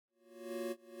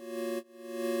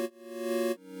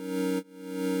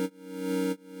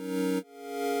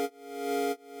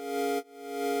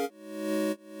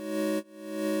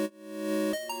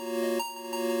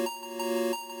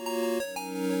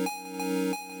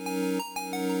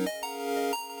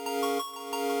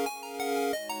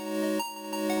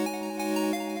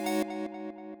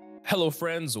Hello,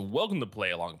 friends. Welcome to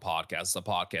Play Along Podcast, a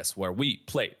podcast where we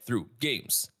play through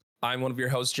games. I'm one of your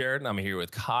hosts, Jared, and I'm here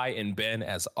with Kai and Ben.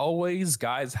 As always,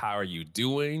 guys, how are you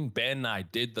doing? Ben, I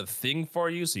did the thing for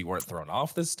you, so you weren't thrown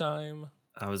off this time.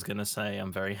 I was gonna say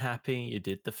I'm very happy you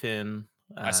did the fin.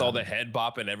 I saw the head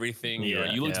bop and everything. You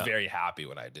looked Yeah. very happy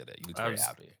when I did it. You looked very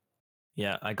happy.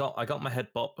 Yeah, I got my head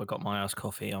bop. I got my iced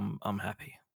coffee. I'm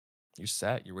happy. You're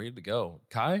set. You're ready to go.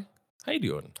 Kai, how you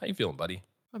doing? How you feeling, buddy?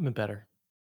 I've been better.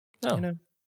 Oh, You know,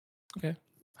 okay.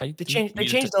 How you, they you changed. They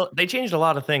needed changed. They changed a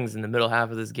lot of things in the middle half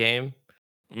of this game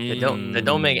that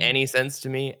don't make Mm. any sense to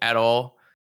me at all.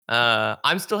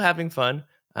 I'm still having fun.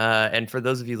 And for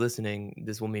those of you listening,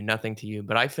 this will mean nothing to you.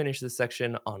 But I finished this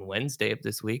section on Wednesday of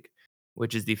this week,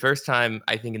 which is the first time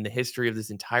I think in the history of this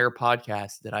entire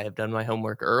podcast that I have done my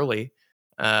homework early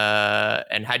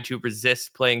and had to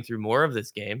resist playing through more of this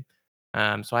game.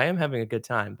 So I am having a good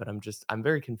time, but I'm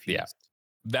very confused. Yeah.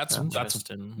 That's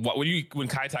Interesting. what when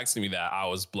Kai texted me that, I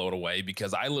was blown away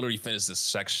because I literally finished this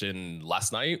section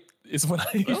last night is when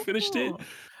I finished it.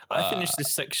 I finished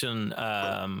this section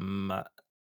 8:15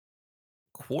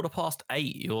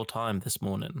 your time this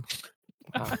morning.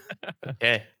 Wow.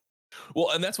 Okay. Well,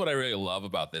 and that's what I really love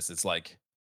about this. It's like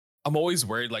I'm always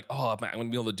worried, like, oh, man, I'm gonna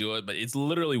be able to do it, but it's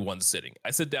literally one sitting. I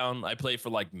sit down, I play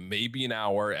for like maybe an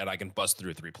hour, and I can bust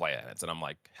through 3 planets, and I'm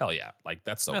like, hell yeah, like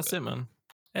that's so That's good. it, man.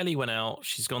 Ellie went out.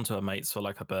 She's gone to her mates for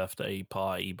like a birthday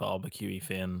party, barbecue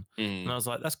thing. And I was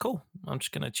like, that's cool. I'm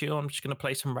just going to chill. I'm just going to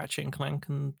play some Ratchet and Clank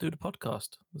and do the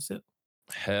podcast. That's it.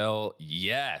 Hell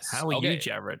yes. How are you,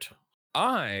 Jared?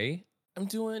 I am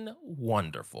doing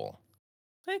wonderful.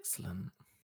 Excellent.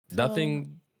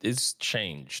 Nothing is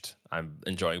changed. I'm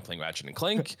enjoying playing Ratchet and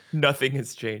Clank. Nothing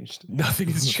has changed. Nothing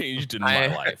has changed in my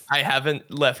life. I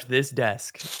haven't left this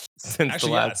desk since Actually,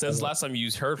 the last since last time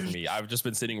you heard from me, I've just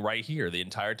been sitting right here the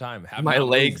entire time. my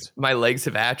legs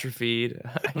have atrophied.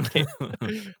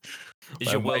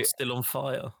 Is your world still on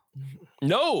fire?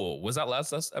 No, was that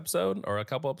last episode or a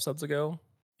couple episodes ago?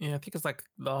 Yeah, I think it's like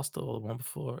last or the one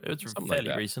before. It was Something fairly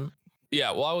like that. recent.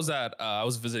 Yeah, well, I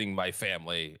was visiting my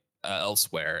family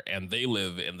elsewhere, and they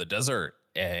live in the desert,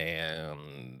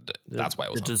 and that's why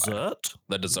it was the on fire.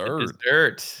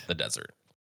 The desert.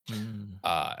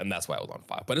 And that's why it was on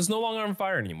fire. But it's no longer on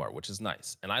fire anymore, which is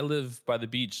nice. And I live by the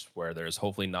beach where there's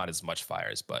hopefully not as much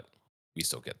fires, but we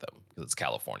still get them because it's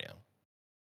California.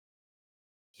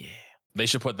 Yeah. They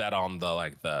should put that on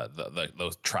the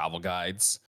those travel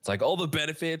guides. It's like all the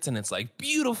benefits, and it's like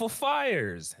beautiful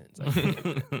fires. And it's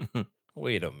like,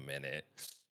 wait a minute.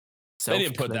 They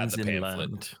didn't put that in the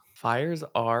pamphlet. Fires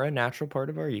are a natural part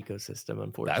of our ecosystem,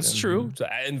 unfortunately. That's true.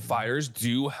 And fires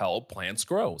do help plants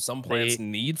grow. Some plants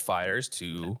need fires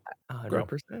to 100%. Grow.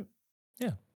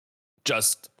 Yeah.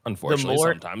 Just unfortunately,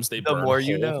 sometimes they burn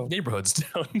whole neighborhoods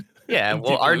down. Yeah.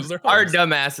 Well, our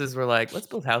dumbasses were like, let's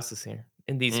build houses here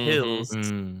in these hills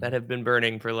that have been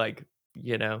burning for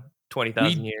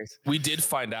 20,000 years. We did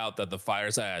find out that the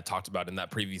fires I talked about in that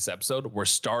previous episode were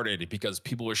started because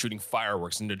people were shooting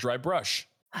fireworks into dry brush.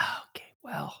 Okay.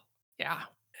 Well, yeah.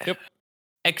 Yep.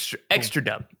 Extra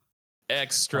dumb.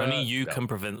 Extra. Only you can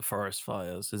prevent forest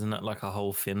fires. Isn't that like a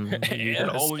whole thing? And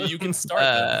only you can start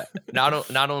them.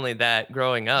 Not only that,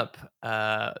 growing up,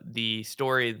 the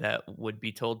story that would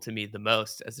be told to me the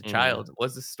most as a child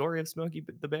was the story of Smokey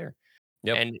the Bear.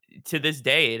 Yep. And to this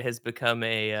day, it has become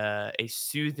a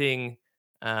soothing,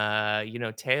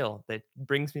 tale that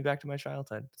brings me back to my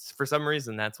childhood. For some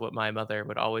reason, that's what my mother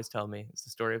would always tell me. It's the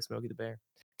story of Smokey the Bear.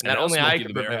 And not only Smokey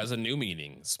the Bear has a new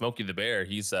meaning. Smokey the Bear,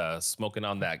 he's smoking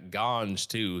on that ganj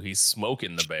too. He's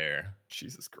smoking the bear.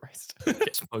 Jesus Christ.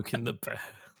 Smoking the bear.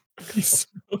 He's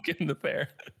smoking the bear.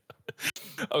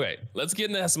 Okay, let's get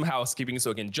into some housekeeping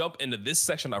so we can jump into this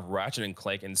section of Ratchet and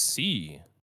Clank and see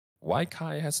why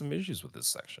Kai has some issues with this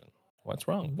section. What's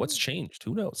wrong? What's changed?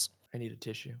 Who knows? I need a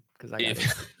tissue because I need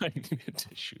a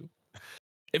tissue.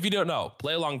 If you don't know,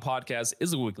 Play Along Podcast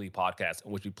is a weekly podcast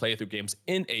in which we play through games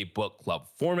in a book club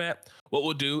format. What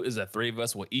we'll do is the 3 of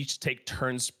us will each take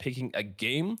turns picking a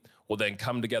game. We'll then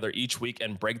come together each week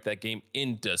and break that game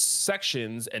into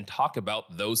sections and talk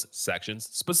about those sections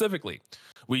specifically.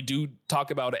 We do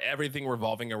talk about everything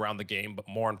revolving around the game, but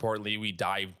more importantly, we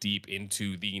dive deep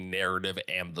into the narrative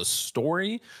and the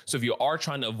story. So if you are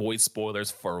trying to avoid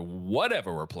spoilers for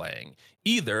whatever we're playing,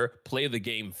 either play the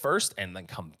game first and then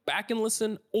come back and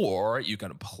listen, or you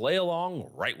can play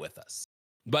along right with us.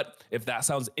 But if that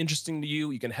sounds interesting to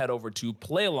you, you can head over to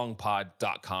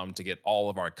playalongpod.com to get all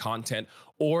of our content,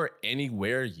 or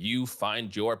anywhere you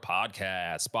find your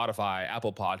podcast, Spotify,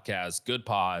 Apple Podcasts, Good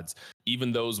Pods,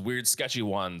 even those weird sketchy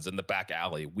ones in the back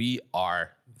alley. We are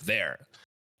there.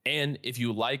 And if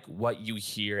you like what you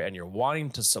hear and you're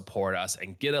wanting to support us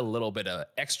and get a little bit of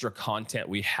extra content,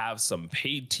 we have some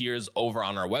paid tiers over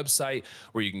on our website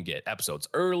where you can get episodes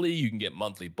early, you can get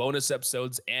monthly bonus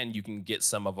episodes, and you can get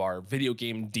some of our video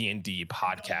game D&D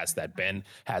podcasts that Ben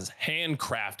has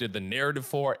handcrafted the narrative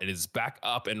for. It is back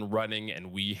up and running,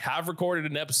 and we have recorded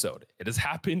an episode. It has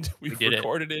happened. We We've did it.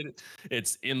 recorded it.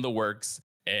 It's in the works.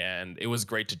 And it was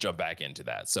great to jump back into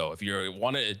that. So if you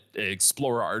want to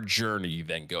explore our journey,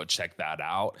 then go check that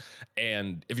out.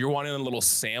 And if you're wanting a little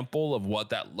sample of what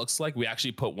that looks like, we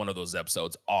actually put one of those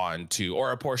episodes onto,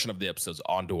 or a portion of the episodes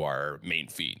onto our main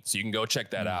feed. So you can go check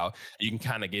that out. You can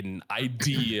kind of get an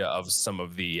idea of some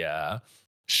of the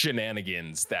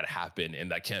shenanigans that happen in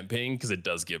that campaign, because it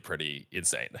does get pretty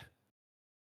insane.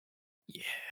 Yeah,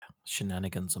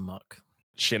 shenanigans amok.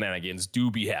 Shenanigans do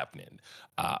be happening.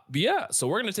 But yeah, so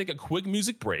we're going to take a quick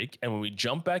music break. And when we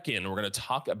jump back in, we're going to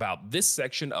talk about this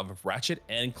section of Ratchet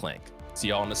and Clank. See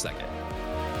y'all in a second.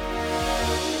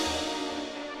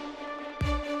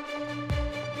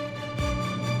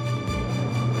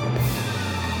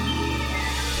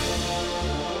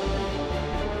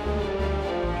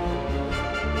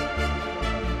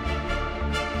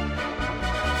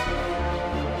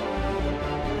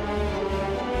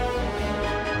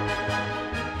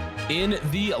 In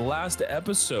the last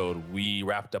episode, we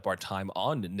wrapped up our time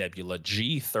on Nebula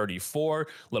G34,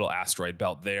 little asteroid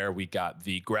belt there. We got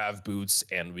the grav boots,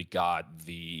 and we got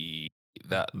the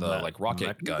like rocket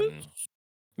Magnum gun, boots?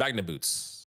 magna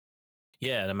boots.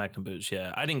 Yeah, the Magnum boots.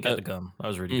 Yeah, I didn't get the gun. That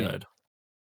was really good.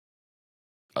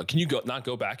 Can you not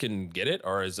go back and get it,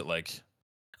 or is it like?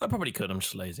 I probably could. I'm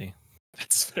just lazy.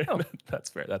 That's fair. Oh. That's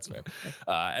fair. That's fair.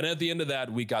 And at the end of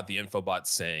that, we got the infobot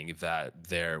saying that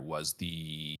there was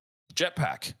the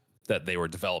jetpack that they were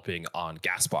developing on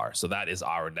Gaspar. So that is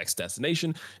our next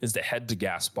destination, is to head to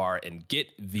Gaspar and get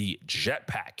the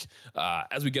jetpack.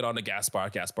 As we get on to Gaspar,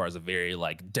 Gaspar is a very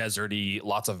like deserty,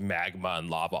 lots of magma and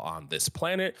lava on this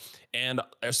planet. And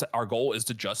our goal is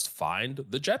to just find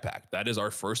the jetpack. That is our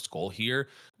first goal here.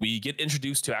 We get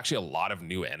introduced to actually a lot of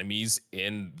new enemies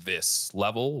in this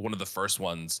level. One of the first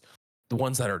ones, the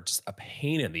ones that are just a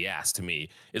pain in the ass to me,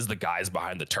 is the guys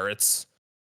behind the turrets.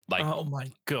 Like, oh my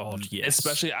god, yes.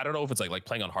 Especially, I don't know if it's like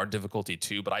playing on hard difficulty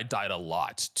too, but I died a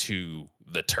lot to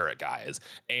the turret guys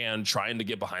and trying to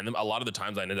get behind them. A lot of the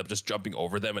times I ended up just jumping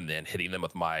over them and then hitting them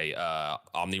with my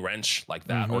Omni wrench like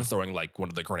that, or throwing like one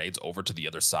of the grenades over to the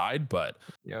other side. But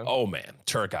oh man,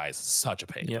 turret guys, such a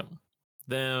pain. Yeah,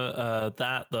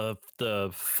 the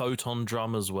photon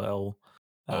drum as well.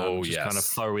 Just kind of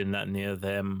throwing that near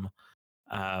them.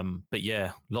 But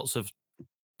yeah, lots of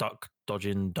duck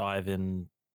dodging, diving,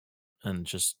 and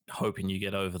just hoping you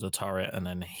get over the turret and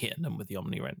then hitting them with the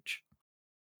Omni wrench.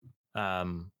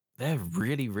 They're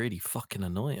really, really fucking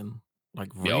annoying.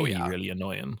 Like really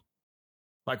annoying.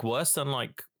 Like worse than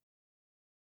like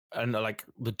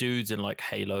the dudes in like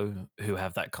Halo who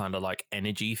have that kind of like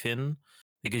energy fin,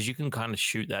 because you can kind of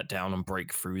shoot that down and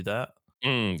break through that.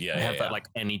 They have that like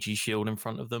energy shield in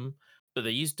front of them. But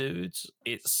these dudes,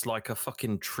 it's like a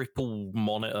fucking triple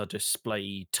monitor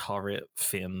display turret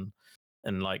fin,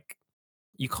 and like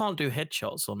you can't do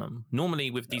headshots on them.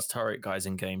 Normally with these turret guys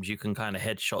in games, you can kind of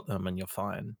headshot them and you're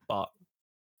fine. But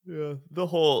yeah, the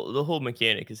whole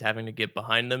mechanic is having to get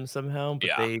behind them somehow,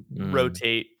 but they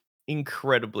rotate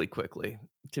incredibly quickly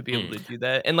to be able to do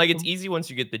that. And like it's easy once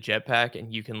you get the jetpack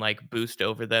and you can like boost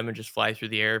over them and just fly through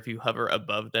the air. If you hover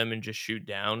above them and just shoot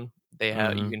down, you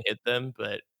can hit them,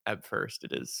 but at first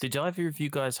it is. Did either of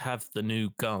you guys have the new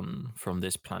gun from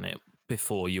this planet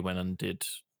before you went and did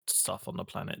stuff on the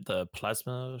planet? The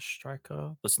plasma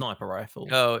striker, the sniper rifle.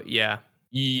 Oh yeah.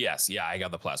 Yes, yeah, I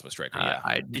got the plasma striker.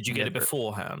 Did you get it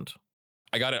beforehand?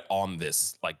 I got it on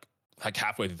this, like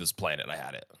halfway through this planet. I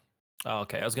had it. Oh,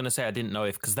 okay, I was gonna say I didn't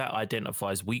know because that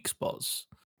identifies weak spots.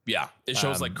 Yeah, it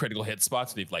shows like critical hit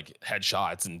spots. They've like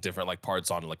headshots and different like parts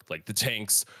on like the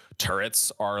tanks.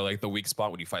 Turrets are like the weak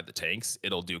spot when you fight the tanks.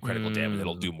 It'll do critical damage.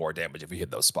 It'll do more damage if you hit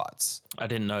those spots. I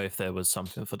didn't know if there was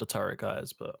something for the turret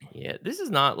guys, but yeah, this is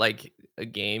not like a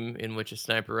game in which a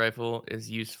sniper rifle is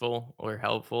useful or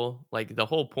helpful. Like the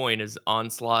whole point is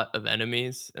onslaught of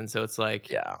enemies, and so it's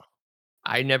like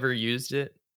I never used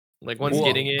it. Like once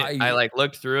getting it, I like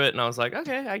looked through it and I was like,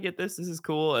 okay, I get this. This is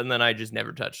cool. And then I just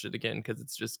never touched it again because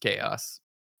it's just chaos.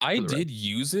 I did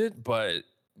use it, but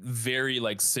very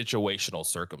like situational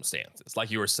circumstances.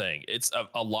 Like you were saying, it's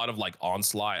a lot of like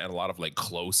onslaught and a lot of like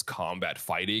close combat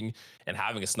fighting. And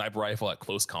having a sniper rifle at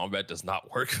close combat does not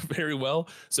work very well.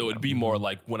 So No. it'd be more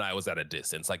like when I was at a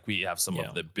distance. Like we have some Yeah.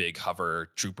 of the big hover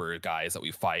trooper guys that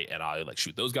we fight, and I like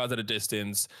shoot those guys at a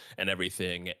distance and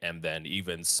everything. And then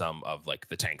even some of like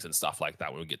the tanks and stuff like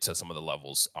that. When we get to some of the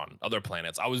levels on other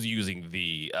planets, I was using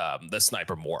the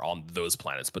sniper more on those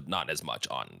planets, but not as much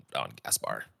on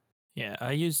Gaspar. Yeah,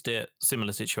 I used it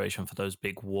similar situation for those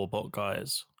big warbot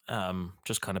guys.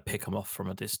 Just kind of pick them off from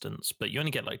a distance, but you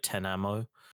only get like 10 ammo,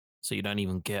 so you don't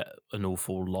even get an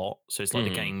awful lot. So it's like the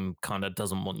game kind of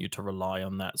doesn't want you to rely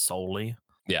on that solely.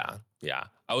 Yeah.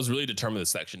 I was really determined this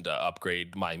section to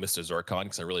upgrade my Mr. Zircon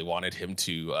because I really wanted him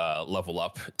to level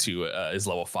up to his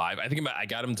level 5. I think I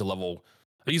got him to level.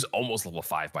 I think he's almost level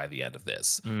 5 by the end of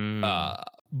this.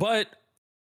 But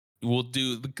we'll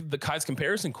do the Kai's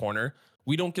comparison corner.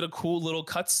 We don't get a cool little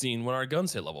cutscene when our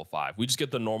guns hit level 5. We just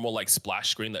get the normal like splash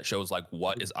screen that shows like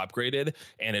what is upgraded,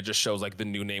 and it just shows like the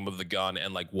new name of the gun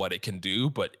and like what it can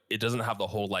do, but it doesn't have the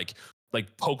whole like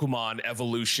Pokemon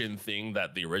evolution thing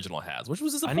that the original has, which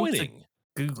was disappointing. I need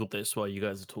to Google this while you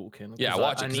guys are talking. Yeah,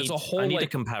 watch it because it's a whole I need like a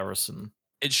comparison.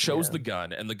 it shows the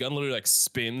gun, and the gun literally like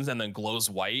spins and then glows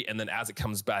white, and then as it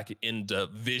comes back into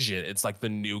vision, it's like the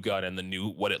new gun and the new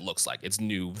what it looks like. It's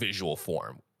new visual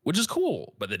form, which is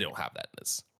cool, but they don't have that in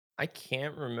this. I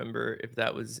can't remember if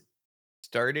that was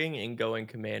starting and going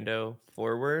commando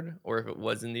forward or if it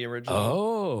was in the original.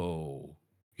 Oh,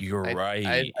 you're right.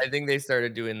 I think they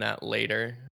started doing that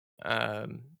later,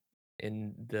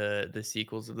 in the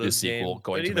sequels of those sequel, games.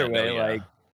 going But either commando, way, yeah. like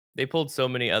they pulled so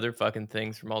many other fucking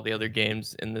things from all the other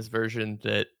games in this version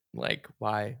that like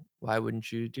why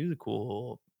wouldn't you do the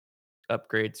cool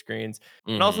upgrade screens?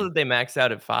 And also that they max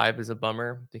out at 5 is a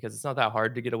bummer because it's not that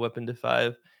hard to get a weapon to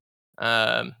 5.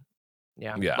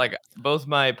 Yeah, Yeah. like both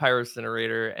my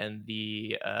Pyrocinerator and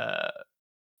the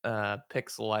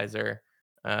Pixelizer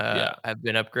have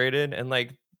been upgraded, and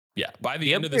like Yeah, by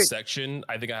the end of this section,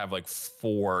 I think I have like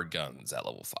 4 guns at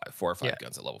level 5, 4 or 5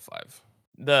 guns at level 5.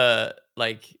 The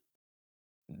like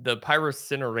the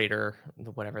Pyrocinerator,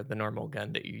 whatever the normal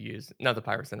gun that you use, not the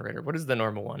Pyrocinerator. What is the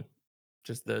normal one?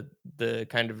 Just the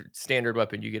kind of standard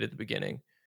weapon you get at the beginning.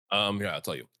 Yeah, I'll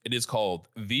tell you. It is called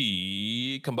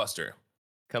the Combustor.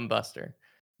 Combustor.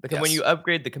 Because when you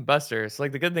upgrade the Combustor, so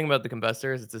like the good thing about the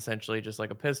Combustor is it's essentially just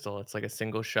like a pistol. It's like a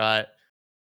single shot,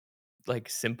 like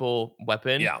simple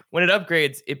weapon. Yeah. When it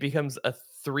upgrades, it becomes a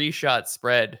 3-shot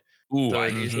spread. Ooh, So I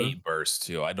it is hate burst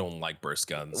too. I don't like burst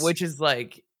guns. which is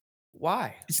like,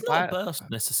 why? It's Why? not burst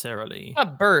necessarily.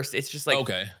 Not burst. It's just like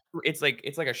okay. it's like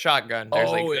a shotgun. There's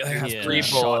like it has yeah. 3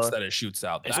 people. shots that it shoots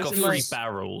out. It's That got feels- 3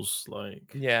 barrels.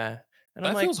 Like Yeah. And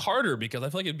I'm that like, feels harder because I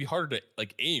feel like it'd be harder to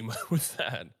like aim with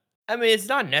that. I mean, it's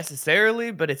not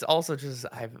necessarily, but it's also just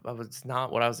I was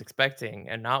not what I was expecting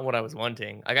and not what I was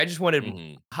wanting. Like I just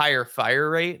wanted higher fire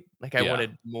rate. Like I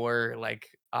wanted more like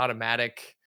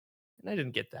automatic, and I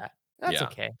didn't get that. That's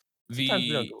okay. Sometimes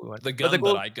we don't get what we want. The But gun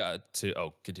cool, that I got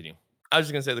to continue. I was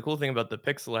just gonna say the cool thing about the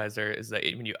Pixelizer is that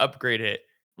when you upgrade it,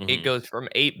 it goes from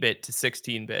 8-bit to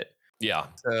 16-bit. Yeah.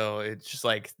 So it's just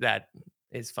like that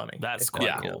is funny. that's It's quite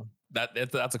funny. cool.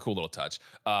 That's a cool little touch.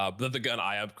 But the gun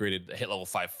I upgraded hit level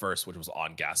 5 first, which was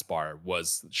on Gaspar,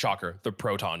 was shocker, the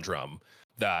proton drum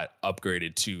that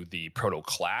upgraded to the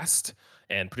protoclast.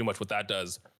 And pretty much what that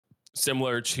does,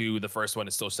 similar to the first one,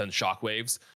 it still sends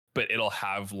shockwaves, but it'll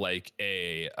have like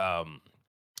a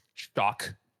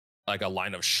shock, like a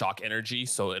line of shock energy,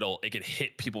 so it can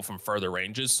hit people from further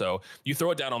ranges. So you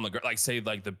throw it down on the ground, like say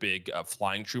like the big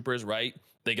flying troopers, right?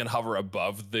 They can hover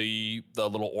above the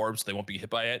little orbs, so they won't be hit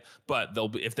by it. But they'll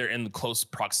be, if they're in close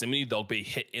proximity, they'll be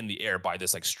hit in the air by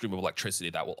this like stream of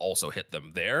electricity that will also hit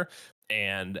them there.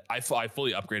 And I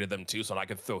fully upgraded them too, so I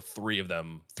could throw 3 of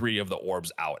the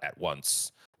orbs out at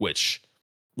once, which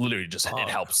literally just it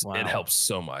helps. Wow. It helps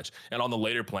so much. And on the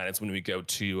later planets, when we go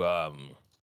to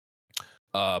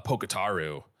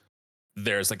Poketaru,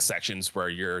 there's like sections where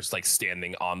you're like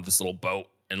standing on this little boat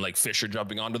and like fish are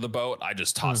jumping onto the boat. I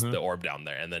just tossed the orb down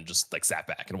there and then just like sat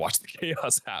back and watched the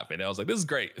chaos happen. And I was like, this is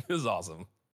great. This is awesome.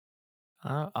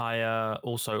 I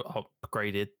also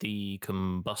upgraded the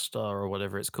combustor or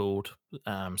whatever it's called.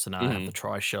 So now I have the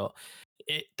tri-shot.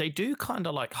 They do kind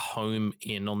of like home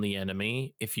in on the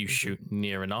enemy if you shoot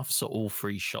near enough. So all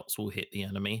 3 shots will hit the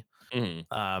enemy.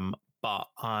 But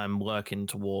I'm working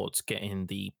towards getting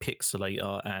the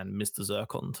Pixelator and Mr.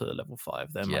 Zircon to level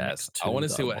 5. They're my next 2 I want to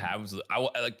see what happens.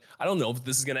 I don't know if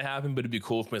this is gonna happen, but it'd be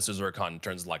cool if Mr. Zircon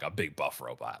turns like a big buff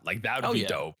robot. Like that would be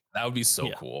dope. That would be so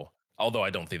cool. Although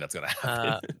I don't think that's gonna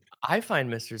happen. I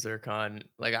find Mr. Zircon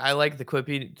like I like the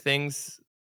quippy things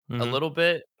a Mhm. little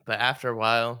bit, but after a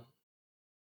while,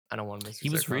 I don't want Mr. He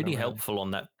was Zircon really around. helpful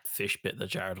on that fish bit that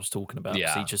Jared was talking about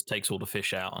because he Yeah. just takes all the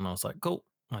fish out, and I was like, cool.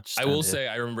 I just I stand will here. say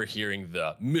I remember hearing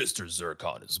the Mr.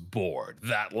 Zircon is bored.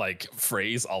 That like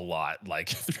phrase a lot, like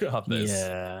throughout this.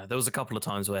 Yeah, there was a couple of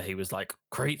times where he was like,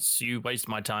 "Crates, you waste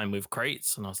my time with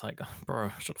crates," and I was like,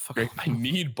 "Bro, shut the fuck up! I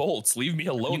need bolts. Leave me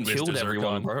You alone, Mr. killed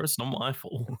everyone, Zircon. bro. It's not my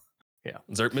fault." Yeah.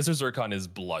 Mr. Zircon is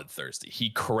bloodthirsty.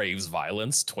 He craves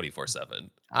violence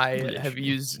 24/7. I have Literally.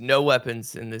 used no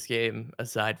weapons in this game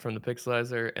aside from the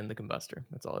pixelizer and the combustor.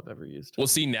 That's all I've ever used. Well,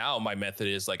 see, now my method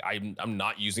is like I'm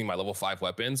not using my level 5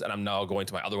 weapons, and I'm now going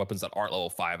to my other weapons that aren't level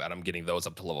 5, and I'm getting those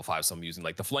up to level 5. So I'm using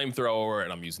like the flamethrower,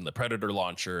 and I'm using the predator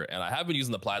launcher, and I have been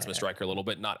using the plasma striker a little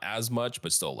bit, not as much,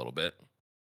 but still a little bit.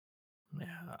 Yeah,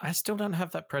 I still don't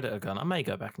have that predator gun. I may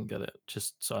go back and get it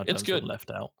just so I It's don't feel good.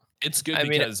 left out. It's good I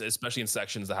mean, because especially in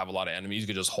sections that have a lot of enemies, you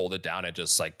can just hold it down. It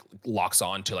just like locks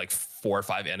on to like 4 or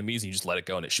 5 enemies, and you just let it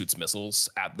go, and it shoots missiles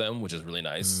at them, which is really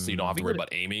nice. So you don't have to worry about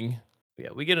aiming. yeah,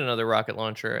 we get another rocket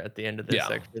launcher at the end of this Yeah.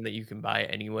 section that you can buy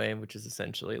anyway, which is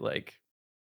essentially like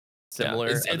Yeah, similar.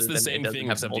 it's Other the than it same doesn't thing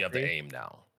have except you have to multi. aim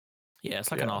now. Yeah,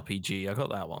 it's like Yeah. an RPG. I got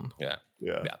that one. Yeah.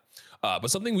 Yeah. Yeah. But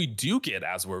something we do get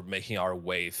as we're making our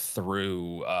way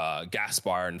through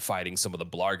Gaspar and fighting some of the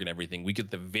Blarg and everything, we get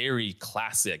the very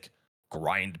classic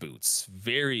grind boots,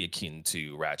 very akin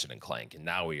to Ratchet and Clank. And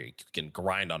now we can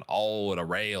grind on all the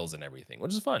rails and everything,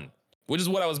 which is fun. Which is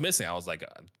what I was missing. I was like,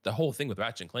 the whole thing with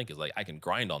Ratchet and Clank is like I can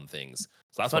grind on things.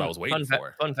 So that's what I was waiting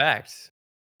for. Fun fact.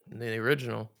 The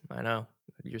original, I know.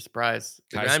 You're surprised.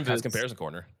 The grind Kai's boots, comparison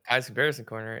corner. Kai's comparison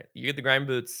corner. You get the grind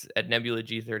boots at Nebula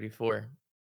G34.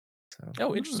 So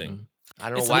Oh, interesting. I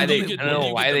don't know It's a why little they bit I don't know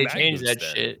weird. why the they mag changed boots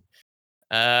that then?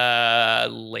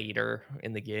 shit later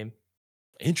in the game.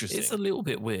 Interesting. It's a little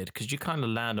bit weird because you kind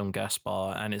of land on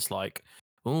Gaspar and it's like,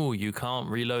 oh, you can't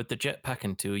reload the jetpack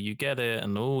until you get it,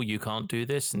 and oh, you can't do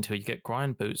this until you get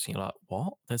grind boots. And you're like,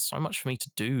 what? There's so much for me to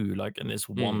do, like in this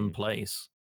one place.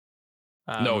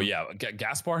 No, yeah,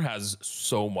 Gaspar has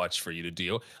so much for you to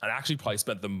do. And I actually probably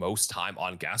spent the most time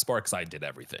on Gaspar because I did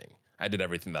everything. I did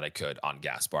everything that I could on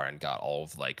Gaspar and got all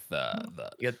of like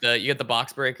the. You get the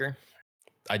box breaker.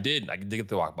 I did get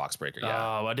the box breaker.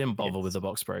 Yeah. Oh, I didn't bother with the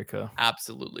box breaker.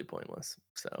 Absolutely pointless.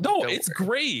 So No, don't it's worry.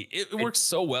 great. It works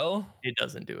so well. It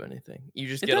doesn't do anything. You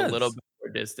just It get a little does. bit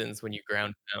more distance when you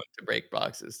ground down to break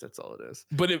boxes. That's all it is.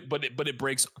 But it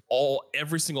breaks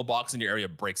every single box in your area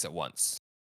breaks at once.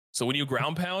 So when you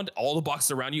ground pound, all the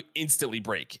boxes around you instantly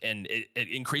break, and it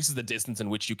increases the distance in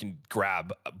which you can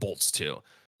grab bolts too.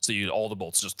 So all the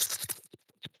bolts just.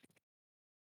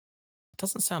 It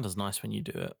doesn't sound as nice when you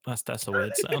do it. That's a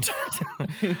weird sound.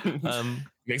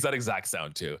 Makes that exact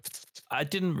sound too. I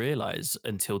didn't realize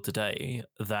until today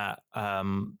that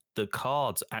the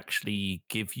cards actually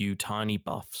give you tiny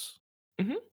buffs.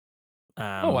 Mhm.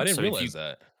 Oh, I didn't so realize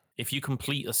that. If you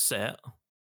complete a set,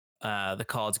 the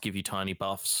cards give you tiny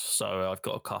buffs. So I've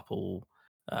got a couple.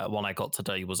 One I got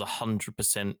today was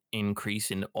 100% increase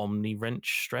in Omni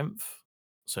Wrench strength.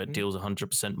 So it deals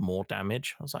 100% more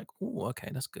damage. I was like, oh, okay,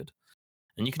 that's good.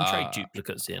 And you can trade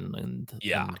duplicates in and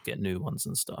get new ones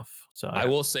and stuff. So I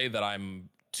will say that I'm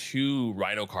 2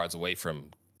 Rhino cards away from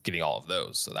getting all of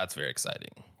those. So that's very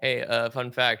exciting. Hey,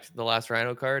 fun fact: the last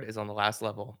Rhino card is on the last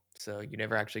level, so you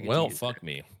never actually get to use fuck it.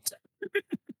 me.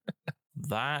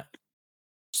 that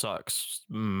sucks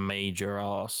major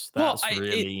ass. Well, That's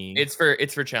really It's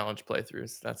for challenge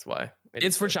playthroughs. That's why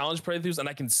it's for challenge playthroughs, and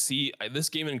I can see this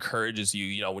game encourages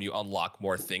you, when you unlock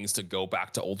more things to go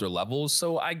back to older levels.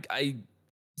 So I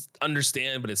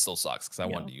understand, but it still sucks because I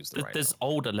wanted to use the Rhino. There's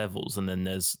older levels, and then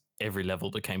there's every level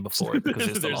that came before it because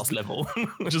it's the last level.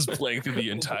 Just playing through the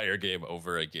entire game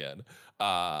over again.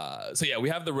 So yeah, we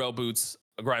have the rail boots,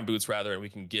 grind boots rather, and we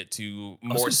can get to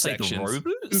more sections.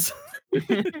 boots?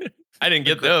 I didn't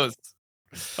get those.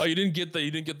 Oh, you didn't get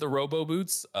the robo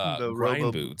boots, The grind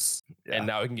robo boots. Yeah. And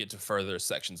now we can get to further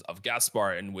sections of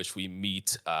Gaspar in which we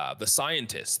meet the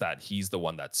scientist that he's the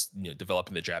one that's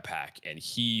developing the jetpack, and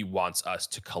he wants us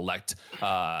to collect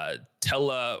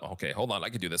okay, hold on, I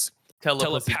can do this.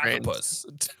 Telepathopus.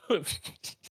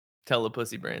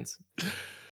 Telepussy brains.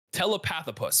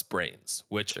 Telepathopus brains,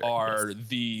 which are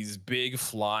these big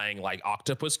flying like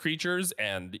octopus creatures,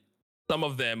 and some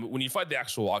of them, when you fight the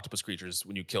actual octopus creatures,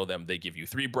 when you kill them, they give you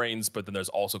 3 brains, but then there's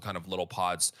also kind of little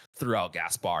pods throughout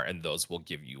Gaspar, and those will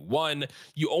give you 1.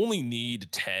 You only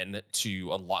need 10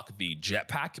 to unlock the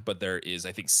jetpack, but there is,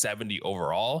 I think, 70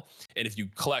 overall. And if you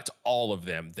collect all of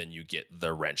them, then you get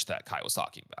the wrench that Kai was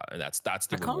talking about. And that's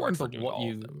the reward for doing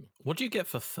all of them. What do you get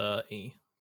for 30?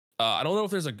 I don't know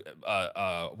if there's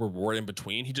a reward in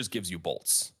between. He just gives you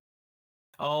bolts.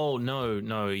 Oh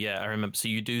no, yeah, I remember. So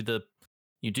you do the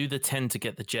 10 to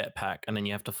get the jetpack, and then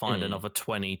you have to find another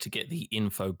 20 to get the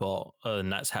info bot,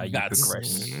 and that's how you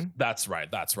progress. That's right.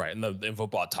 That's right. And the info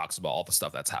bot talks about all the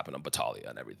stuff that's happened on Battaglia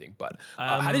and everything. But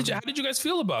how did you guys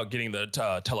feel about getting the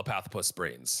telepathopus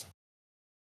brains?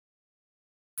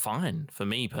 Fine for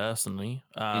me personally.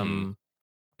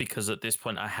 Because at this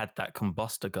point I had that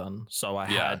combustor gun, so I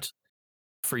had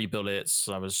 3 bullets.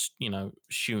 I was,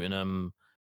 shooting them.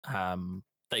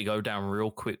 They go down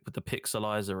real quick with the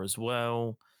pixelizer as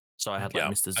well. So I had like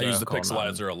Mr. Zurkon. I use the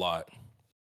pixelizer a lot.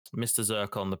 Mr.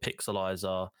 Zurkon, the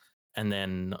pixelizer, and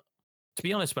then to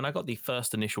be honest, when I got the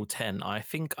first initial 10, I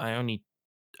don't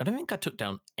think I took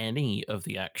down any of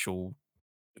the actual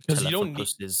because you don't need.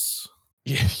 telepathoses.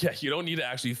 Yeah, you don't need to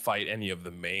actually fight any of the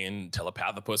main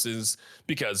telepathopuses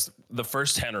because the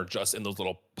first 10 are just in those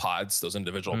little pods, those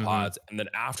individual pods. And then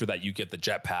after that, you get the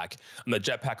jetpack. And the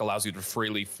jetpack allows you to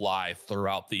freely fly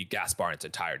throughout the Gaspar in its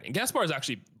entirety. And Gaspar is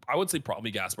actually, I would say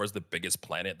probably Gaspar is the biggest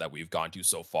planet that we've gone to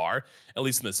so far, at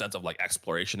least in the sense of like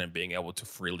exploration and being able to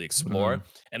freely explore.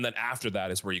 And then after that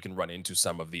is where you can run into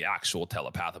some of the actual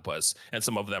telepathopus. And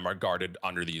some of them are guarded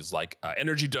under these like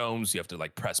energy domes. You have to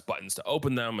like press buttons to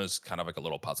open them. As kind of like a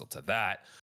little puzzle to that.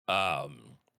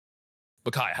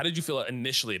 But Kai, how did you feel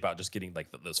initially about just getting like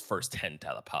those first 10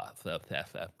 telepath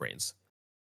brains?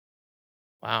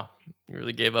 Wow, you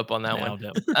really gave up on that Nailed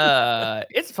one. it.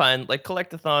 It's fun. Like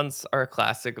collectathons are a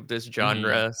classic of this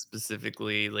genre,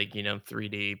 specifically like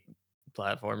 3D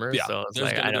platformers. Yeah, So it's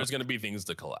there's gonna be things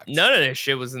to collect. None of this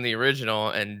shit was in the original,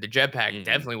 and the jetpack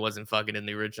definitely wasn't fucking in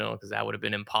the original because that would have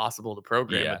been impossible to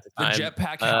program at the time. The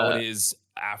jetpack, how it is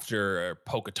after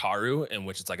Pokataru, in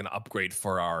which it's like an upgrade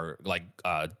for our like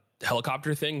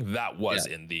helicopter thing, that was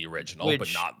in the original,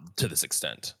 but not to this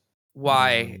extent.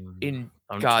 Why in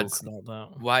God's about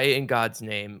that. why in God's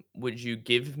name would you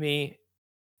give me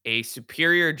a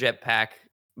superior jetpack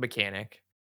mechanic,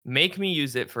 make me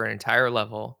use it for an entire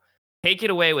level, take it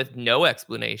away with no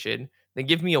explanation, then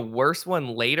give me a worse one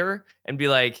later and be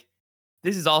like,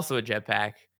 this is also a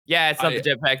jetpack. Yeah, it's not the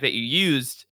jetpack that you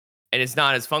used, and it's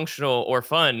not as functional or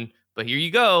fun, but here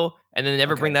you go. And then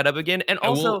never bring that up again. And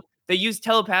also, they use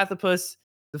telepathopus,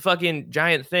 the fucking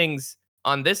giant things,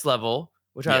 on this level,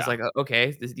 which I was like,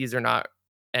 okay, these are not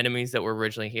enemies that were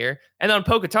originally here. And on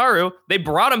Pokataru, they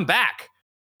brought them back,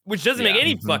 which doesn't make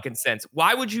any fucking sense.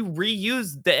 Why would you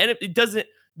reuse the enemy? It doesn't.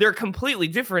 They're completely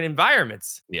different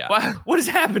environments. Yeah. What is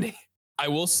happening? I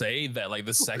will say that like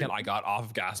the second I got off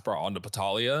of Gaspar onto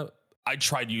Battaglia, I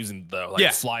tried using the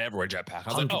fly everywhere jetpack.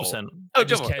 I was 100%. like, I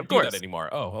just can't do that anymore.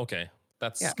 Oh, okay.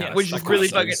 That's which is really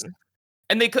fucking.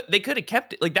 And they could have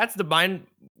kept it. Like that's the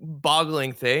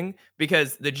mind-boggling thing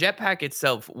because the jetpack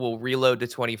itself will reload to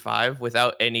 25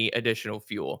 without any additional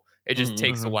fuel. It just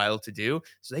takes a while to do.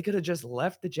 So they could have just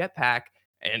left the jetpack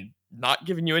and not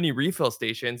given you any refill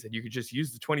stations, and you could just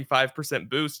use the 25%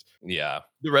 boost. Yeah,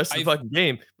 the rest of the fucking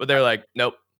game. But they're like,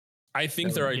 nope. I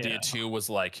think their idea too was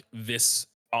like this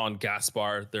on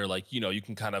Gaspar. They're like, you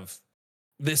can kind of.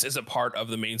 This is a part of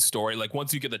the main story. Like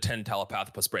once you get the 10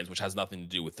 telepathopus brains, which has nothing to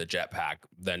do with the jetpack,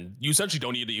 then you essentially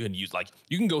don't need to even use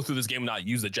you can go through this game and not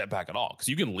use the jetpack at all because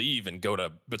you can leave and go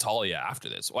to Battaglia after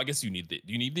this. Well, I guess you need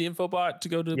the info bot to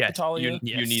go to Battaglia.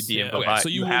 You need the info bot. So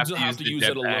you have to use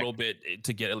it a little bit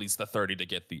to get at least the 30 to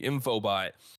get the info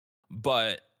bot.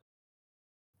 But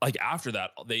like after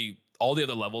that, all the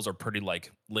other levels are pretty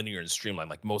like linear and streamlined.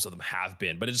 Like most of them have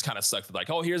been, but it just kind of sucks. Like,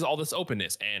 oh, here's all this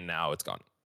openness, and now it's gone.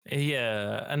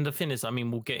 Yeah, and the thing is, I mean,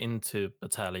 we'll get into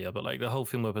Battaglia, but like the whole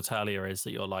thing with Battaglia is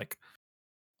that you're like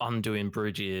undoing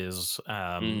bridges,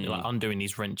 like undoing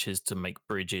these wrenches to make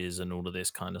bridges and all of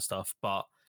this kind of stuff. But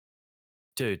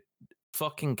dude,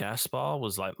 fucking Gaspar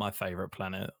was like my favorite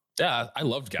planet. Yeah, I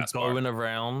loved Gaspar. Going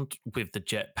around with the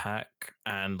jetpack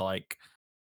and like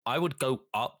I would go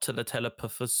up to the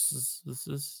telepathopus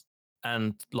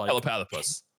and like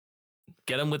telepathopus.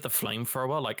 Get them with the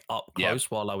flamethrower, like up close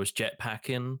while I was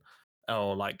jetpacking,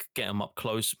 or like get them up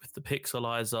close with the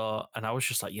pixelizer. And I was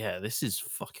just like, yeah, this is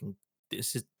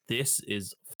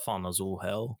fun as all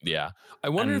hell. Yeah. I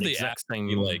wonder if they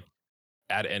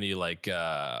add any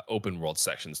open world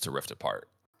sections to Rift Apart,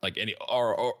 like any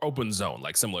or open zone,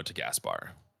 like similar to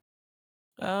Gaspar.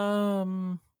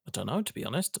 I don't know, to be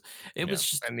honest. It was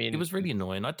just, it was really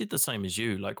annoying. I did the same as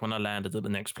you. Like when I landed at the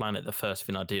next planet, the first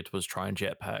thing I did was try and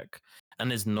jetpack. And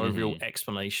there's no real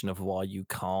explanation of why you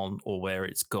can't or where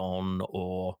it's gone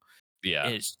or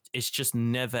it's just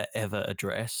never ever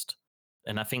addressed.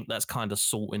 And I think that's kind of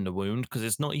salt in the wound because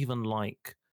it's not even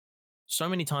like so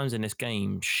many times in this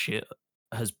game, shit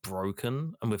has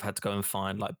broken and we've had to go and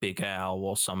find like Big Al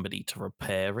or somebody to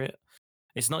repair it.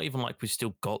 It's not even like we've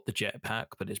still got the jetpack,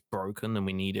 but it's broken and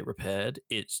we need it repaired.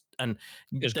 It's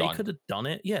They gone. could have done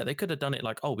it. Yeah, they could have done it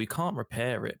like, oh, we can't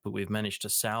repair it, but we've managed to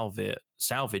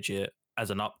salvage it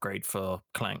as an upgrade for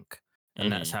Clank. And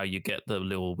that's how you get the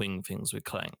little wing things with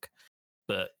Clank.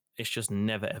 But it's just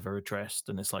never ever addressed.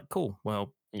 And it's like, cool,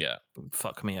 well, Yeah.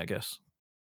 fuck me, I guess.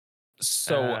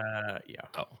 So yeah.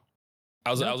 oh. I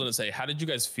was gonna say, how did you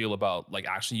guys feel about like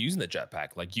actually using the jetpack,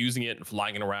 like using it and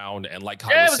flying it around, and like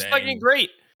Kai Yeah, it was was saying, fucking great.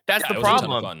 That's the it was a ton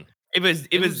of problem. fun.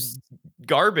 It was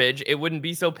garbage. It wouldn't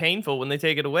be so painful when they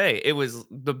take it away. It was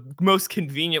the most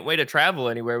convenient way to travel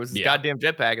anywhere was this goddamn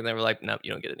jetpack, and they were like, "No,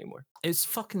 you don't get it anymore." It's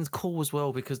fucking cool as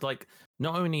well because like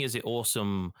not only is it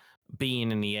awesome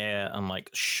being in the air and like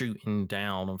shooting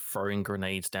down and throwing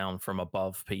grenades down from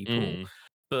above people,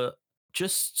 but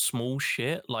just small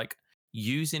shit like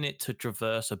using it to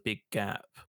traverse a big gap.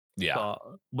 Yeah. But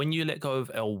when you let go of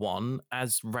L1,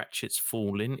 as Ratchet's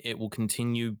falling, it will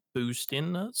continue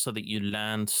boosting so that you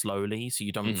land slowly, so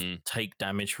you don't take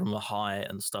damage from the height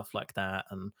and stuff like that.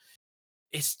 And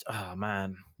it's oh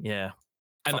man, yeah,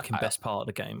 And fucking best part of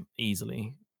the game,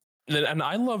 easily. And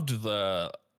I loved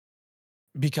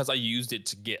because I used it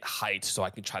to get height so I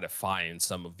can try to find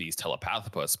some of these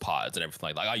telepathopus pods and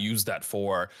everything like I used that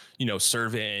for,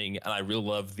 surveying. And I really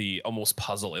love the almost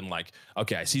puzzle in like,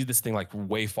 okay, I see this thing like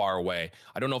way far away.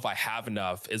 I don't know if I have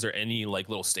enough. Is there any like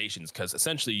little stations? Because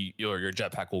essentially your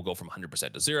jetpack will go from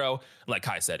 100% to 0. And like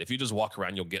Kai said, if you just walk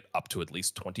around, you'll get up to at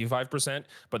least 25%.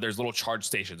 But there's little charge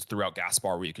stations throughout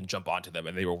Gaspar where you can jump onto them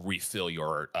and they will refill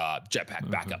your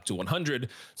jetpack back up to 100.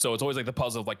 So it's always like the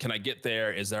puzzle of like, can I get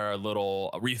there? Is there a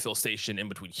refill station in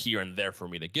between here and there for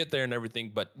me to get there and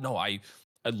everything? But no, I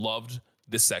loved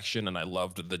this section and I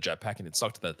loved the jetpack, and it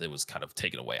sucked that it was kind of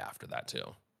taken away after that too.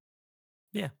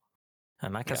 Yeah.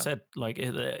 And like I said, like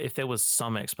if there was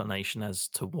some explanation as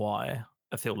to why,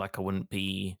 I feel like I wouldn't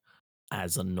be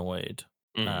as annoyed.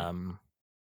 But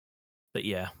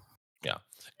yeah. Yeah.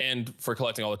 And for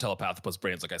collecting all the telepathopus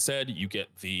brains, like I said, you get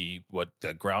the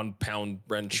ground pound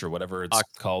wrench or whatever it's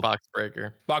called. Box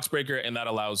breaker. And that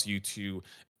allows you to,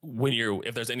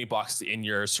 if there's any boxes in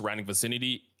your surrounding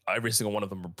vicinity, every single one of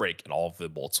them will break and all of the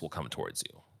bolts will come towards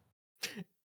you.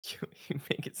 You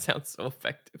make it sound so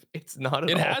effective. It's not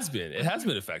at all. It has been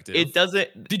effective. It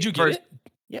doesn't. Did you get it?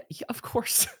 Yeah, of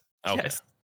course. Okay. Yes.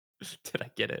 Did I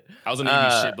get it? I was gonna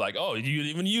use shit like, oh, you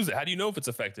even use it? How do you know if it's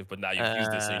effective? But now you've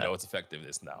used this, so you know it's effective.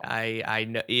 This now. I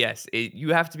know. Yes,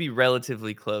 you have to be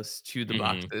relatively close to the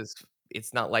boxes.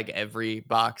 It's not like every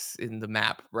box in the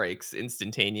map breaks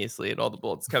instantaneously and all the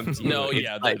bullets come to you. No, It's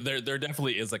yeah, like, there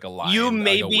definitely is like a line. you like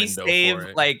maybe save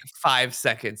like 5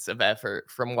 seconds of effort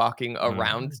from walking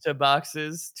around to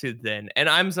boxes to then. And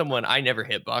I'm someone, I never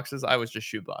hit boxes. I was just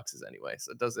shoot boxes anyway,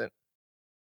 so it doesn't.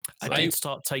 I did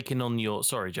start taking on your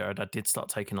Jared. I did start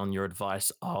taking on your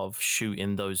advice of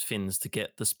shooting those fins to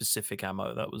get the specific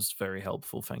ammo. That was very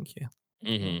helpful. Thank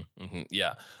you.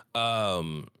 Yeah.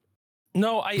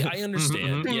 No, I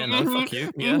understand. Yeah, no, fuck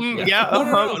you. Yeah. No.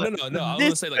 I was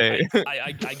gonna say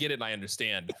like I get it and I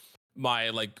understand.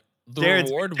 My like the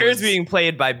reward was being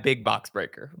played by Big Box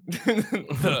Breaker.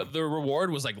 the reward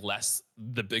was like less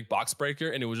the Big Box Breaker,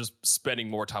 and it was just spending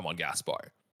more time on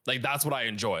Gaspar. Like that's what I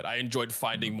enjoyed. I enjoyed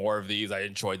finding more of these. I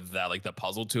enjoyed that, like the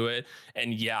puzzle to it.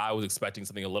 And yeah, I was expecting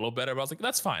something a little better, but I was like,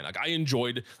 that's fine. Like I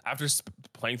enjoyed after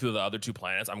playing through the other 2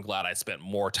 planets. I'm glad I spent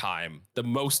the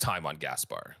most time on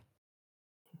Gaspar.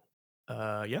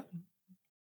 Yeah.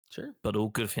 Sure. But all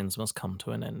good things must come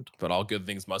to an end. To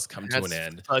an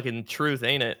end. Fucking truth,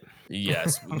 ain't it?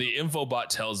 Yes. The infobot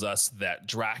tells us that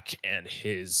Drac and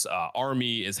his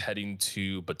army is heading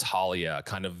to Batalia,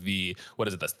 kind of the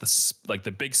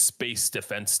big space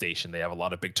defense station. They have a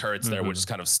lot of big turrets there, which has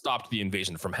kind of stopped the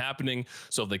invasion from happening.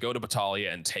 So if they go to Batalia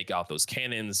and take out those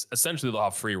cannons, essentially they'll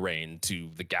have free reign to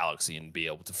the galaxy and be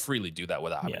able to freely do that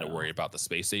without having to worry about the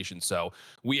space station. So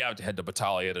we have to head to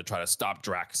Batalia to try to stop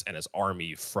Drax and his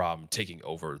army from taking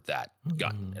over that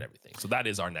gun and everything. So that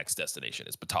is our next destination,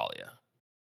 is Batalia.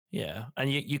 Yeah.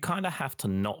 And you kind of have to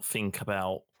not think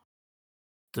about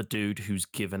the dude who's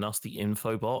given us the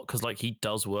infobot, because like he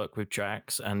does work with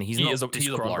Drax and he's not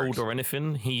disgruntled or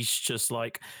anything. He's just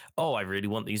like, oh, I really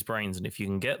want these brains, and if you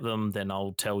can get them, then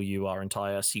I'll tell you our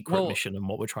entire secret mission and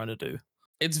what we're trying to do.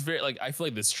 It's very like, I feel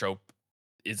like this trope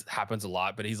happens a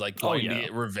lot, but he's like going to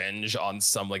get revenge on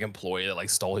some like employee that like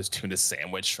stole his tuna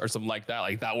sandwich or something like that.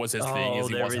 Like that was his thing, is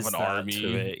he wants to have an army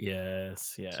to it.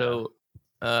 Yes. Yeah. So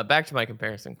back to my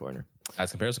comparison corner.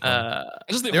 As comparison corner.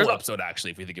 It's just the whole episode,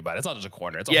 actually, if you think about it. It's not just a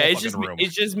corner. It's a whole fucking room.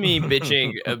 It's just me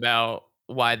bitching about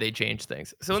why they changed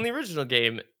things. So in the original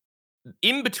game,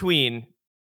 in between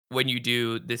when you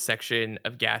do this section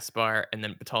of Gaspar and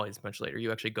then Batalia's much later,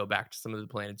 you actually go back to some of the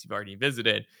planets you've already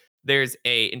visited. There's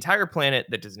a entire planet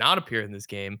that does not appear in this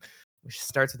game, which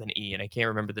starts with an E, and I can't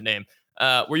remember the name,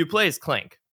 where you play as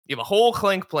Clank. You have a whole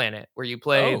Clank planet where you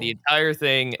play the entire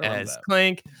thing as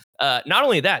Clank. Not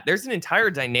only that, there's an entire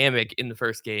dynamic in the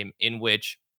first game in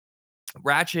which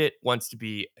Ratchet wants to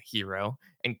be a hero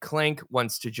and Clank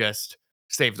wants to just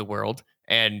save the world,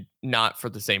 and not for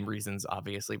the same reasons.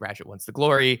 Obviously, Ratchet wants the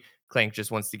glory. Clank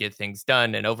just wants to get things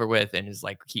done and over with, and is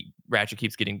like, Ratchet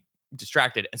keeps getting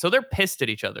distracted. And so they're pissed at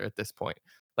each other at this point.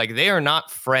 Like, they are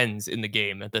not friends in the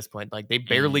game at this point. Like, they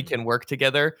barely can work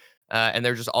together, and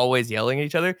they're just always yelling at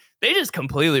each other. They just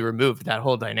completely removed that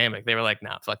whole dynamic. They were like,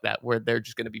 nah, fuck that. They're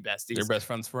just going to be besties. They're best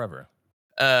friends forever.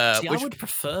 See, I would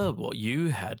prefer what you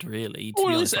had, really. To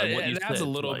be honest, like what it adds a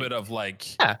little bit of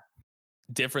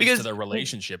difference to their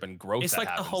relationship and growth. It's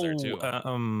like the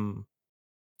whole.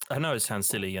 I know it sounds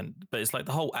silly, but it's like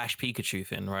the whole Ash Pikachu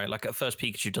thing, right? Like at first,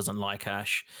 Pikachu doesn't like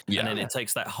Ash, and then it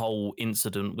takes that whole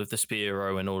incident with the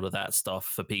Spearow and all of that stuff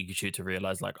for Pikachu to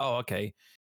realize, like, oh, okay,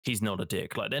 he's not a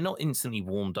dick. Like they're not instantly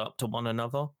warmed up to one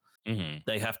another. Mm-hmm.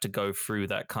 They have to go through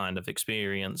that kind of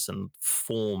experience and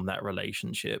form that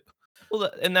relationship.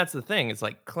 Well, and that's the thing. It's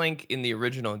like Clank in the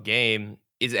original game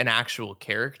is an actual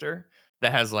character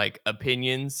that has like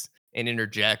opinions and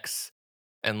interjects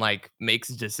and like makes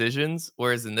decisions.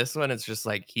 Whereas in this one, it's just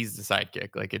like he's the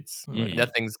sidekick. Like it's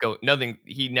nothing.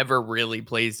 He never really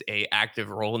plays a active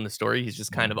role in the story. He's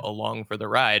just kind of along for the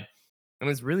ride. And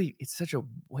it's such a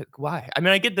why? I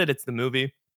mean, I get that it's the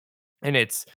movie and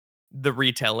it's the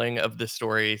retelling of the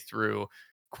story through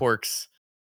Quark's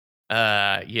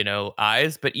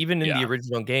eyes. But even in the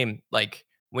original game, like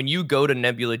when you go to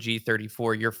Nebula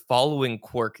G34, you're following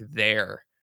Quark there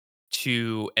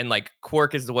and like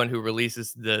Quark is the one who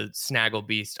releases the Snaggle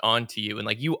Beast onto you. And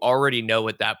like you already know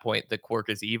at that point that Quark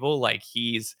is evil. Like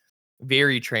he's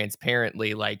very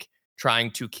transparently like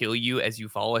trying to kill you as you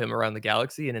follow him around the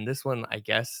galaxy. And in this one, I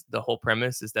guess the whole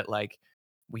premise is that like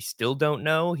we still don't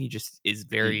know. He just is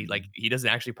very like he doesn't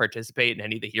actually participate in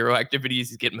any of the hero activities.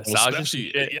 He's getting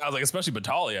massages. I was like, especially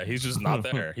Batalia. He's just not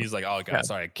there. He's like, oh god,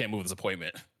 sorry, I can't move this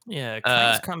appointment. Yeah,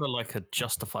 Clank's kind of like a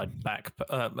justified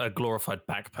a glorified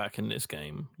backpack in this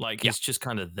game. Like he's just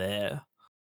kind of there.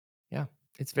 Yeah,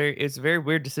 it's very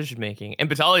weird decision making. And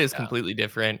Batalia is completely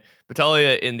different.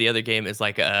 Batalia in the other game is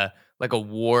like a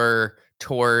war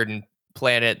torn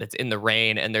planet that's in the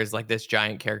rain, and there's like this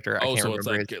giant character. I can't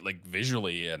remember. It's like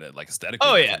visually and like aesthetically.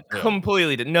 Oh yeah,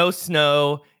 completely. No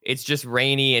snow. It's just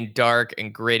rainy and dark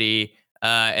and gritty.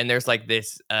 And there's like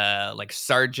this like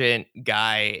sergeant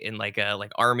guy in like a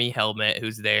like army helmet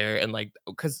who's there, and like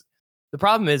because the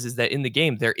problem is that in the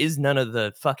game there is none of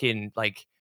the fucking like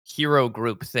hero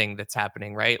group thing that's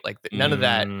happening, right? Like none of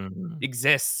that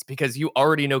exists because you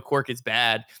already know Quark is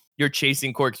bad. You're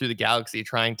chasing Quark through the galaxy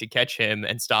trying to catch him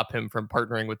and stop him from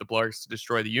partnering with the Blargs to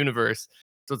destroy the universe.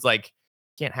 So it's like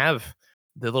you can't have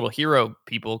the little hero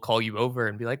people call you over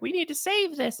and be like, we need to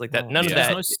save this. Like that. None of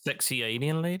that. There's no sexy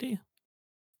alien lady.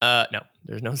 No,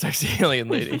 there's no sexy alien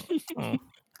lady.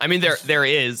 I mean, there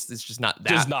is. It's just not that.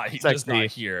 Just not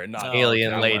here. Not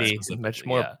alien lady. Much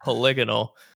more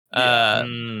polygonal.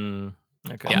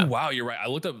 Okay. Oh, wow, you're right. I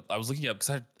was looking up because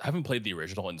I haven't played the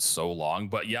original in so long.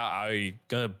 But yeah, I'm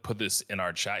gonna put this in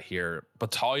our chat here.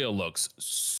 Batalia looks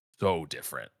so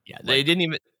different. Yeah, they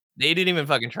didn't even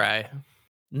fucking try.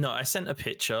 No, I sent a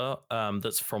picture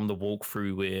that's from the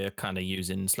walkthrough we're kind of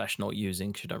using / not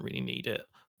using because you don't really need it.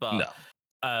 But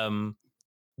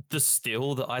the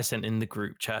still that I sent in the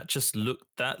group chat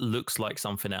looks like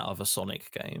something out of a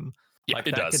Sonic game. Yeah, like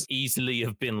that could easily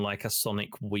have been like a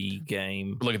Sonic Wii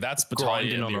game. Look, that's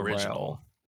Batalia in the original.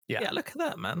 Yeah, look at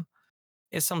that, man.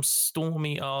 It's some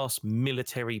stormy ass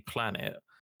military planet.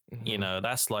 You know,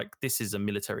 that's like, this is a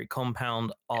military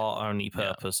compound. Our only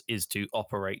purpose is to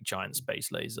operate giant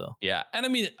space laser. Yeah, and I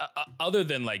mean, other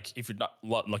than like, if you're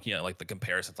not looking at like the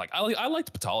comparisons, like I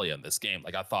liked Batalia in this game.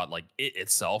 Like I thought like it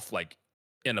itself, like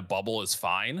in a bubble, is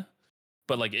fine.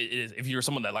 But like, if you're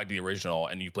someone that liked the original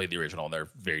and you played the original and they're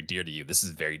very dear to you, this is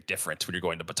very different when you're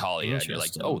going to Batalia and you're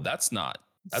like, oh, that's not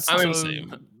the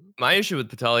same. My issue with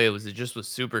Batalia was it just was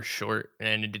super short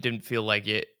and it didn't feel like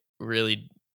it really,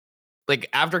 like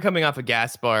after coming off of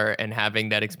Gaspar and having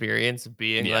that experience of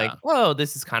being like, whoa,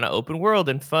 this is kind of open world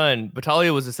and fun.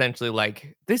 Batalia was essentially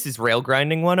like, this is rail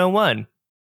grinding 101.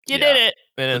 You did it.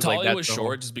 And Batalia was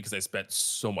short just because I spent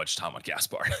so much time on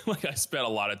Gaspar. Like I spent a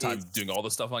lot of time doing all the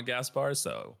stuff on Gaspar.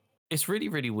 So it's really,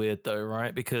 really weird though,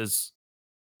 right? Because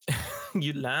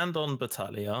you land on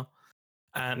Batalia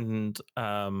and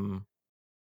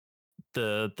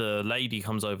the lady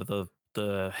comes over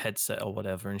the headset or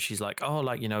whatever, and she's like, "Oh,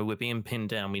 like, we're being pinned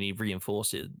down. We need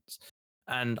reinforcements."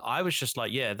 And I was just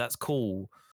like, "Yeah, that's cool.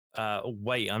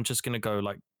 Wait, I'm just gonna go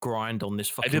like grind on this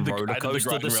fucking roller I did the coaster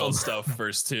grind that's rail on stuff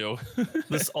first too.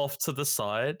 that's off to the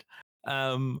side."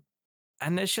 And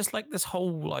there's just like this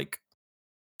whole like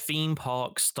theme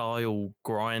park style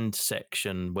grind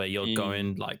section where you're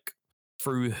going like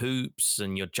through hoops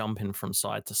and you're jumping from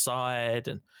side to side,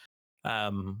 and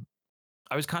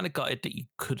I was kind of gutted that you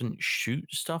couldn't shoot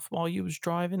stuff while you was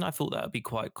driving. I thought that would be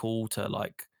quite cool to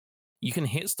like, you can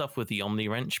hit stuff with the Omni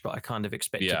wrench, but I kind of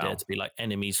expected there to be like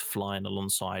enemies flying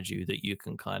alongside you that you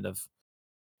can kind of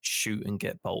shoot and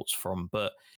get bolts from.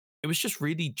 But it was just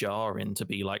really jarring to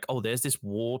be like, oh, there's this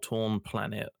war-torn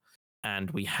planet and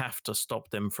we have to stop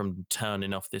them from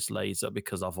turning off this laser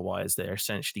because otherwise they're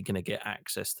essentially going to get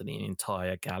access to the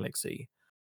entire galaxy.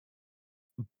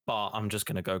 But I'm just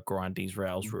going to go grind these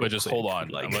rails real quick. But just hold on.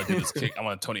 Like, I'm going to do this kick. I'm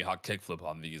going to Tony Hawk kickflip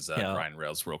on these grind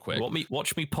rails real quick.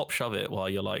 Watch me pop shove it while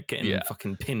you're like getting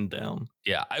fucking pinned down.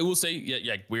 Yeah, I will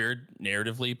say, weird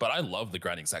narratively, but I love the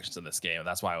grinding sections in this game.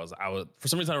 That's why I was for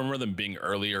some reason I remember them being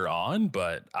earlier on,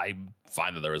 but I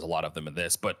find that there was a lot of them in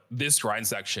this. But this grind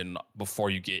section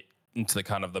before you get into the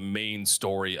kind of the main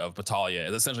story of Battaglia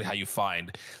is essentially how you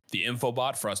find the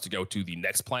infobot for us to go to the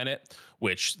next planet,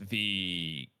 which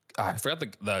I forgot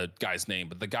the guy's name,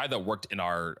 but the guy that worked in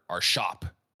our shop.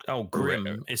 Oh,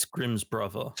 Grim. It's Grim's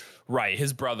brother. Right.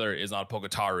 His brother is on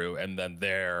Pokotaru, and then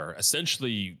they're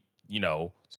essentially,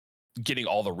 getting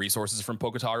all the resources from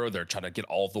Pokotaru. They're trying to get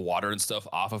all the water and stuff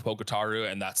off of Pokotaru,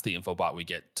 and that's the infobot we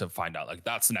get to find out. Like,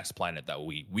 that's the next planet that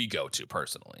we go to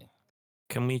personally.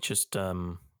 Can we just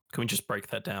break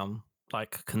that down,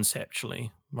 like,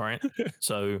 conceptually, right?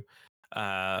 So,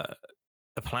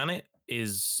 the planet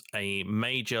is a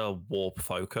major warp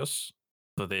focus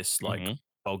for this, like,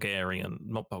 Bulgarian.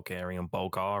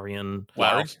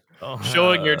 Wow.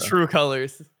 Showing your true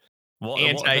colors.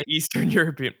 Anti-Eastern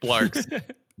European blargs.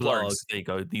 Blargs. There you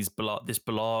go. This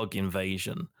blarg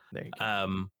invasion. There you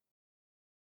go.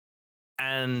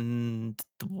 And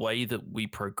the way that we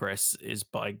progress is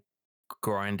by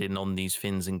grinding on these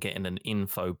fins and getting an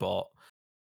infobot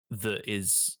that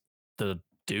is the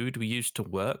dude we used to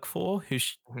work for,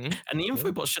 and the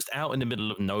infobot's just out in the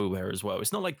middle of nowhere as well.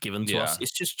 It's not like given to us.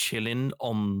 It's just chilling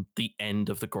on the end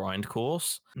of the grind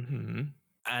course.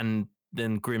 And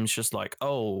then Grim's just like,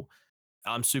 "Oh,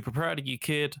 I'm super proud of you,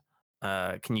 kid.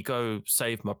 Can you go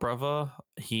save my brother?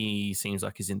 He seems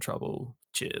like he's in trouble.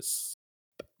 Cheers."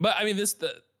 But I mean,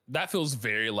 that feels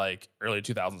very like early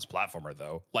 2000s platformer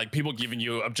though. Like people giving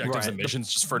you objectives and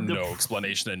missions just for no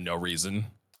explanation and no reason.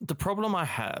 The problem I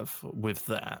have with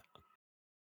that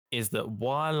is that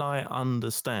while I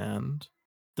understand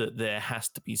that there has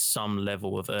to be some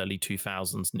level of early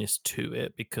 2000s-ness to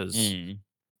it because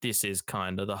this is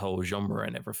kind of the whole genre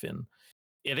and everything,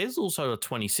 it is also a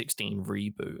 2016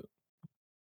 reboot.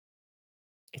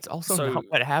 It's also not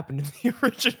what happened in the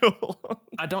original.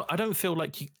 I don't feel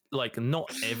like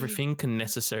not everything can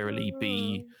necessarily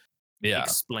be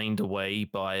explained away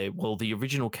by, well, the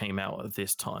original came out at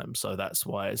this time, so that's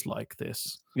why it's like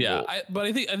this. Yeah, but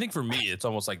I think for me it's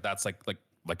almost like that's like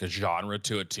a genre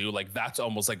to it too. Like that's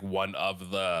almost like one of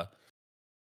the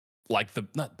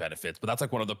not benefits, but that's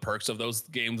like one of the perks of those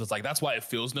games. It's like that's why it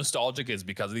feels nostalgic, is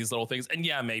because of these little things. And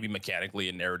yeah, maybe mechanically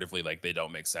and narratively like they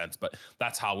don't make sense, but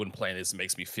that's how when playing this it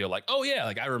makes me feel like, oh yeah,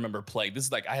 like I remember playing this.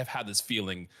 Is like I have had this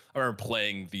feeling. I remember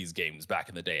playing these games back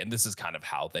in the day, and this is kind of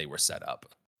how they were set up.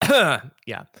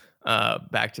 Yeah.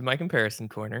 Back to my comparison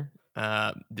corner.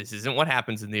 This isn't what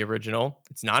happens in the original.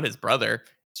 It's not his brother.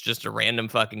 It's just a random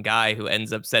fucking guy who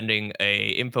ends up sending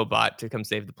a infobot to come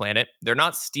save the planet. They're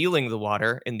not stealing the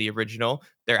water in the original.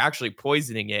 They're actually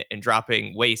poisoning it and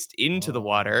dropping waste into the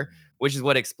water, which is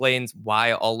what explains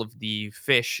why all of the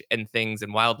fish and things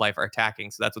and wildlife are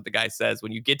attacking. So that's what the guy says.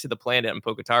 When you get to the planet in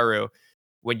Pokotaru,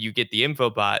 when you get the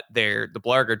infobot, the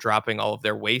blarg are dropping all of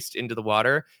their waste into the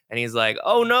water. And he's like,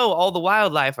 oh no, all the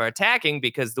wildlife are attacking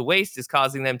because the waste is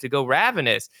causing them to go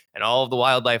ravenous. And all of the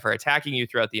wildlife are attacking you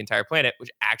throughout the entire planet,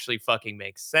 which actually fucking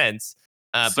makes sense.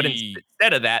 But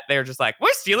instead of that, they're just like,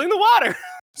 we're stealing the water.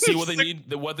 See, what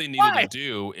they needed to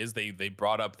do is they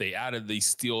added the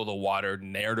steal the water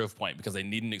narrative point because they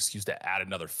need an excuse to add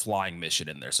another flying mission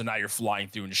in there. So now you're flying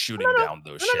through and shooting down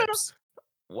those ships.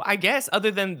 Well, I guess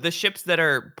other than the ships that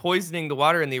are poisoning the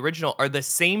water in the original are the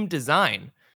same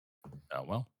design. Oh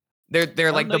well,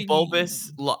 they're like the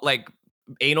bulbous like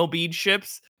anal bead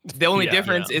ships. The only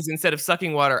difference is instead of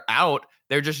sucking water out,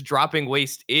 they're just dropping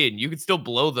waste in. You could still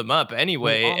blow them up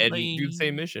anyway and do the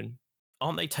same mission.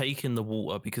 aren't they taking the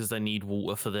water because they need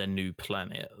water for their new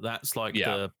planet? That's like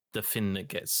the thing that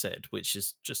gets said, which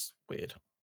is just weird.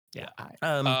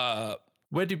 Yeah.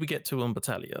 Where did we get to on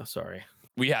Battaglia? Sorry.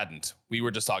 We hadn't. We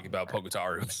were just talking about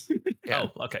Poketaru. Yeah.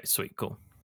 Oh, okay, sweet, cool.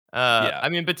 I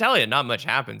mean, Battalion, not much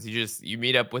happens. You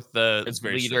meet up with the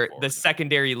leader, the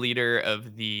secondary leader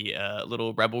of the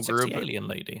little rebel Sexy group, alien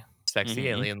lady. sexy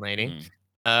alien lady.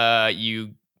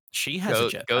 She has a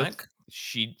jetpack.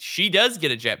 She does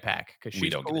get a jetpack because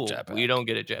she's cool. We don't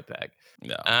get a jetpack.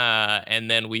 No. And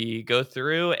then we go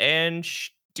through and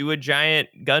do a giant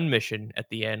gun mission at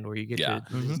the end where you get to.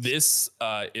 This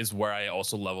is where I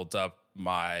also leveled up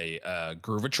my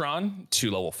Groovatron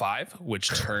to level 5, which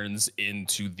turns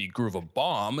into the Groova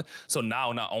Bomb. So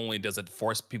now not only does it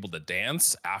force people to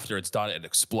dance, after it's done, it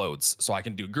explodes. So I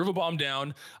can do Groova Bomb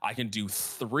down. I can do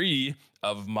 3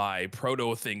 of my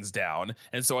proto things down,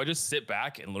 and so I just sit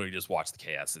back and literally just watch the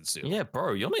chaos ensue. Yeah,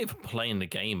 bro, you're not even playing the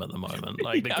game at the moment.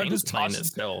 Like the game's playing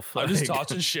itself. I'm just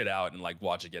tossing shit out and like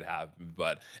watch it get happen.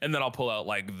 And then I'll pull out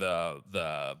like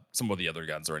the some of the other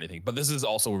guns or anything. But this is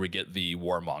also where we get the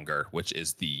Warmonger, which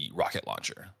is the rocket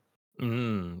launcher.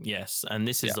 Yes, and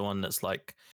this is the one that's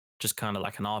like just kind of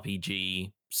like an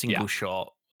RPG single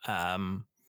shot,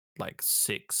 like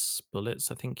 6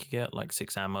 bullets. I think you get like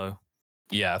 6 ammo.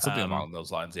 Yeah, something along those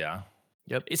lines. Yeah.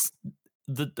 Yep. It's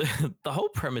the whole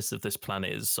premise of this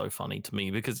planet is so funny to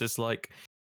me because it's like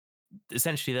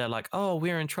essentially they're like, oh,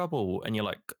 we're in trouble, and you're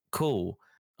like, cool,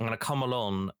 I'm gonna come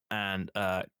along and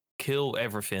kill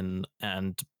everything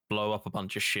and blow up a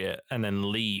bunch of shit and then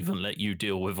leave and let you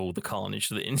deal with all the carnage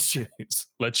that ensues.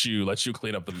 Let you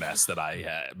clean up the mess that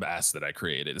I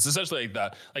created. It's essentially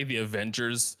like the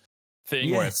Avengers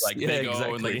thing where it's like they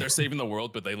go and like they're saving the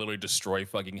world, but they literally destroy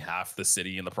fucking half the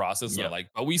city in the process. They're like,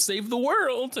 but we saved the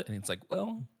world, and it's like,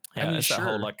 well, I mean, it's that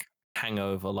whole like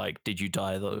hangover, like, did you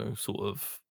die though sort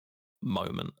of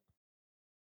moment.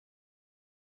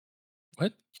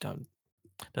 What? You don't.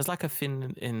 There's like a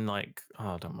thing in like,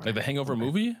 oh, don't worry. Like the Hangover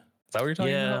movie? Is that what you're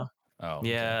talking about? Oh,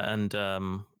 yeah, okay. And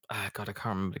God, I can't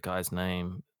remember the guy's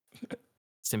name.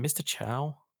 Is it Mr.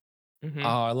 Chow? Oh,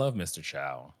 I love Mr.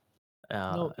 Chow.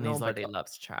 And nobody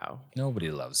loves Chow.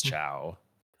 Nobody loves Chow.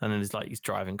 And then he's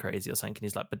driving crazy or something. And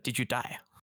he's like, "But did you die?"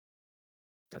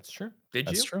 That's true. That's you?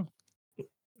 That's true.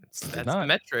 That's the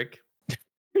metric.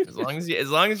 As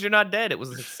long as you're not dead, it was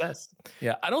a success.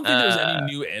 Yeah, I don't think there's any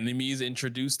new enemies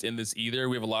introduced in this either.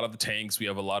 We have a lot of the tanks. We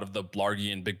have a lot of the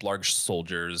Blargy and Big Blarg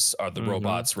soldiers, or the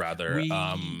robots rather. We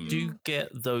do get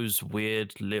those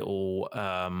weird little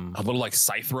like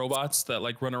scythe robots that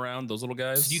like run around. Those little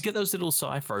guys. So you get those little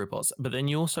scythe robots, but then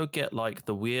you also get like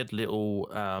the weird little.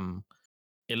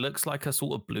 It looks like a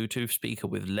sort of Bluetooth speaker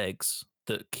with legs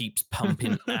that keeps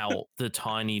pumping out the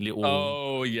tiny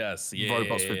little robots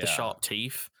with the sharp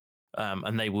teeth,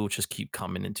 and they will just keep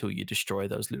coming until you destroy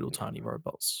those little tiny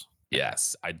robots.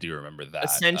 Yes, I do remember that.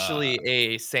 Essentially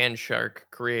a Sand Shark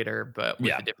creator, but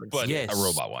with a different a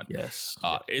robot one. Yes.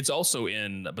 It's also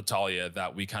in Battaglia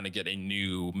that we kind of get a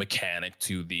new mechanic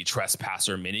to the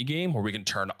Trespasser minigame where we can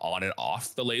turn on and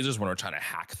off the lasers when we're trying to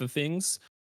hack the things.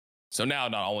 So now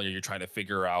not only are you trying to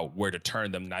figure out where to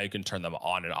turn them, now you can turn them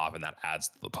on and off, and that adds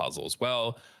to the puzzle as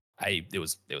well. It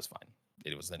was fine.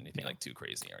 It wasn't anything like too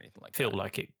crazy or anything like that. I feel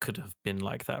like it could have been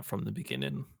like that from the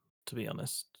beginning, to be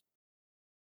honest.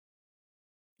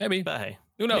 Maybe. But hey,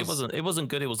 who knows? It wasn't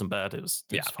good, it wasn't bad. It was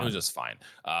fine. It was just fine.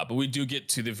 But we do get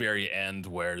to the very end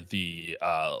where the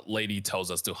lady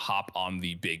tells us to hop on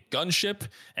the big gunship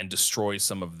and destroy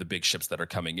some of the big ships that are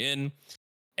coming in.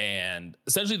 And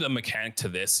essentially the mechanic to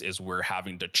this is we're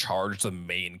having to charge the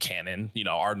main cannon. You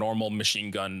know, our normal machine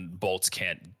gun bolts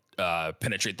can't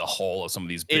penetrate the hull of some of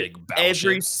these big battleships.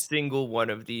 Every single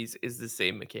one of these is the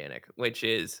same mechanic, which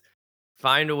is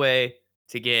find a way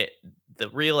to get the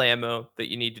real ammo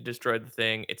that you need to destroy the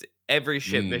thing. It's every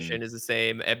ship mission is the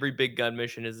same. Every big gun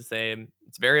mission is the same.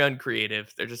 It's very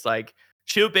uncreative. They're just like,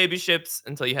 shoot baby ships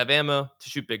until you have ammo to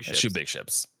shoot big ships. Shoot big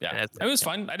ships. Yeah. It was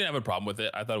fun. I didn't have a problem with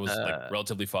it. I thought it was like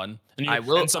relatively fun.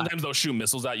 And sometimes they'll shoot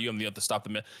missiles at you and you have to stop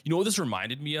them. You know what this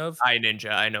reminded me of?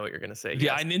 iNinja. I know what you're going to say. The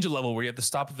iNinja level where you have to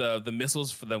stop the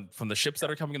missiles from the ships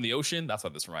that are coming in the ocean. That's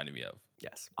what this reminded me of.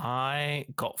 Yes. I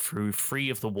got through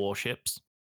 3 of the warships.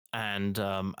 And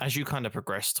as you kind of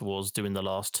progress towards doing the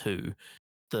last 2,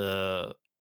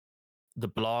 the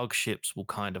Blarg ships will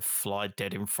kind of fly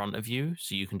dead in front of you,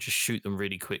 so you can just shoot them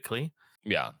really quickly.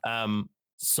 Yeah.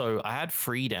 So I had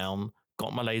 3 down,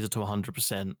 got my laser to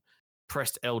 100%,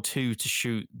 pressed L2 to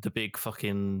shoot the big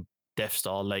fucking Death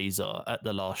Star laser at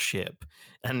the last ship,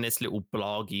 and this little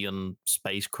Blargian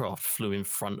spacecraft flew in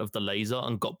front of the laser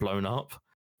and got blown up.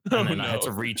 And Oh then I had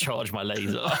to no. recharge my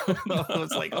laser. I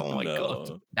was like, oh my god.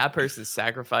 no. That person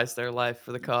sacrificed their life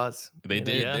for the cause. They you know?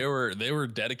 did. Yeah. They were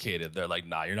dedicated. They're like,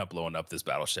 nah, you're not blowing up this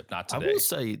battleship. Not I will today.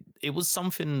 say it was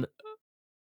something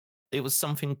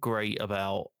great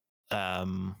about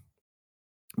um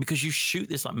because you shoot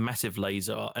this like massive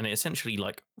laser and it essentially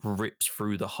like rips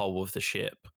through the hull of the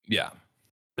ship. Yeah.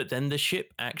 But then the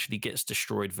ship actually gets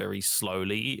destroyed very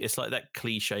slowly. It's like that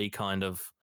cliche kind of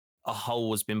a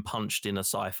hole has been punched in a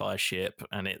sci-fi ship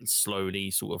and it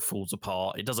slowly sort of falls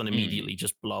apart. It doesn't Mm. immediately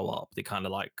just blow up. It kind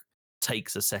of like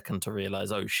takes a second to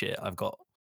realize, oh shit, I've got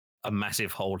a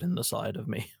massive hole in the side of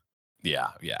me. Yeah,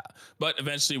 yeah. But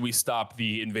eventually we stop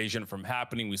the invasion from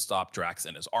happening. We stop Drax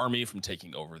and his army from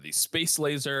taking over the space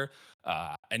laser.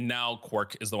 And now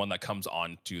Quark is the one that comes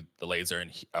on to the laser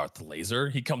and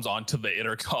he comes on to the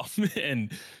intercom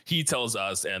and he tells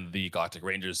us and the Galactic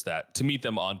Rangers that to meet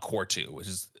them on Core 2, which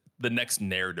is the next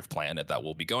narrative planet that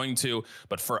we'll be going to.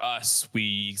 But for us,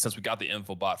 since we got the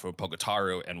info bot from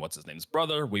Poketaru and what's his name's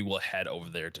brother, we will head over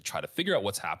there to try to figure out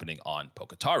what's happening on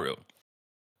Poketaru.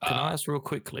 Can I ask real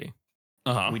quickly?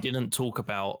 Uh-huh. We didn't talk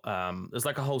about there's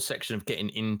like a whole section of getting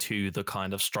into the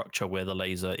kind of structure where the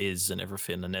laser is and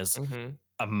everything, and there's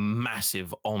a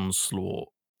massive onslaught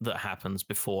that happens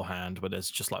beforehand where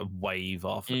there's just like wave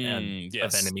after of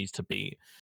Yes. enemies to beat.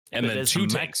 And But then there's two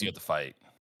tanks you have to fight.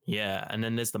 yeah, and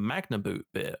then there's the Magna Boot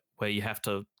bit where you have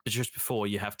to just before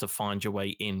you have to find your way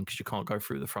in because you can't go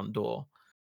through the front door.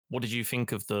 What did you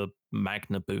think of the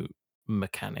Magna Boot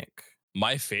mechanic?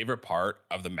 My favorite part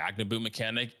of the Magna Boot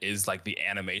mechanic is like the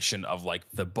animation of like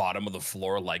the bottom of the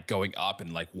floor, like going up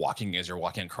and like walking as you're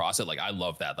walking across it. Like I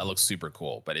love that. That looks super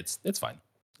cool, but it's fine.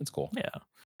 It's cool. Yeah.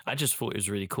 I just thought it was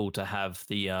really cool to have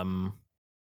the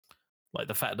like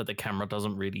the fact that the camera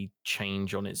doesn't really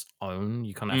change on its own.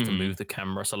 You kind of have to move the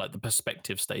camera so like the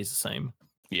perspective stays the same.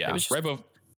 Yeah. It was just,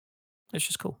 it's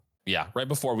just cool. Yeah, right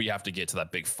before we have to get to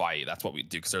that big fight, that's what we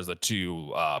do because there's the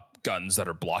two guns that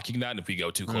are blocking that. And if we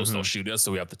go too close, they'll shoot us.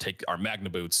 So we have to take our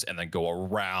Magna Boots and then go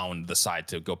around the side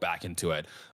to go back into it.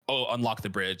 Unlock the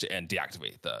bridge and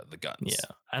deactivate the guns.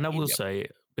 Yeah, and I will say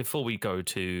before we go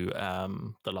to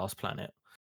the last planet,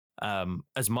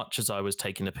 as much as I was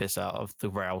taking the piss out of the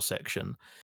rail section,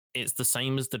 it's the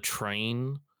same as the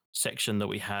train section that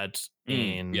we had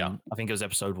in I think it was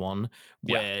episode 1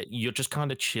 where you're just kind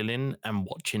of chilling and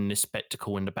watching this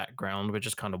spectacle in the background. We're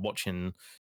just kind of watching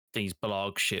these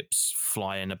Balag ships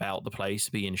flying about the place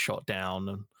being shot down,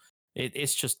 and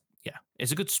it's just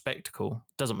it's a good spectacle.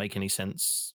 Doesn't make any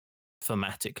sense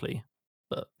thematically,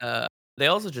 but they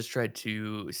also just tried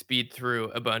to speed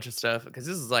through a bunch of stuff because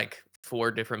this is like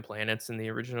 4 different planets in the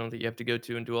original that you have to go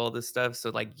to and do all this stuff. So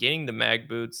like getting the mag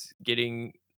boots,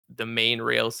 getting the main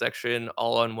rail section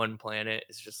all on one planet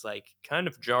is just like kind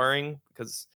of jarring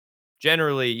because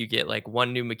generally you get like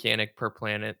one new mechanic per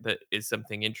planet that is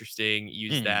something interesting.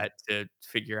 Use that to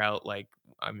figure out like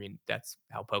I mean that's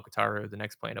how Poketaru, the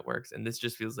next planet, works. And this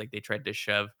just feels like they tried to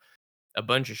shove a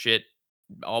bunch of shit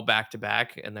all back to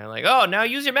back, and they're like, "Oh, now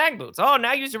use your mag boots. Oh,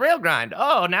 now use your rail grind.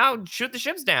 Oh, now shoot the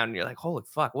ships down." And you're like, "Holy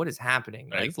fuck, what is happening?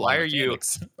 Right, Like, it's a lot of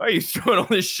why are you throwing all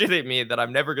this shit at me that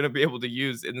I'm never gonna be able to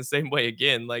use in the same way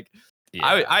again?" Like,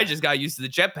 I just got used to the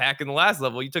jetpack in the last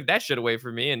level. You took that shit away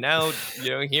from me, and now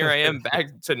here I am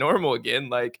back to normal again.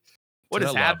 Like, what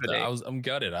is happening? I'm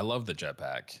gutted. I love the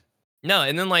jetpack. No,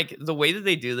 and then like the way that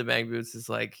they do the mag boots is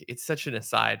like it's such an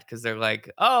aside because they're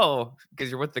like, oh, because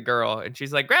you're with the girl and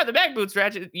she's like, grab the mag boots,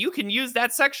 Ratchet. You can use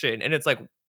that section, and it's like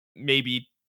maybe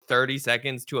 30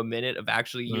 seconds to a minute of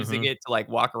actually using it to like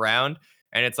walk around,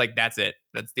 and it's like that's it.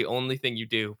 That's the only thing you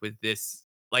do with this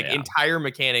like entire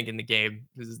mechanic in the game.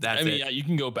 That's it. Yeah, you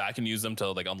can go back and use them to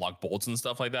like unlock bolts and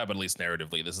stuff like that, but at least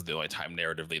narratively, this is the only time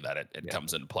narratively that it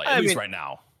comes into play. At least right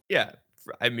now. Yeah.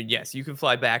 I mean, yes, you can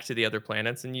fly back to the other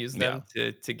planets and use them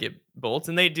to get bolts,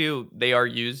 and they are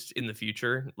used in the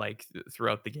future, like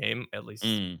throughout the game, at least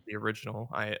the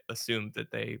original. I assume that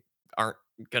they aren't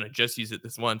gonna just use it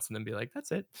this once and then be like,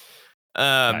 that's it. You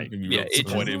can be real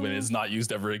disappointed when it's not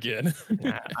used ever again.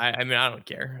 I mean, I don't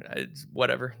care. It's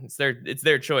whatever. It's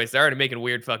their choice. They're already making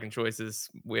weird fucking choices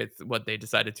with what they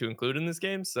decided to include in this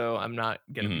game, so I'm not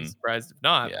gonna be surprised if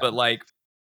not. But like,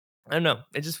 I don't know.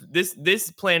 It just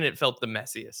this planet felt the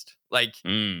messiest. Like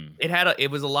it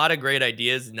was a lot of great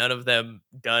ideas, none of them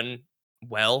done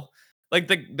well. Like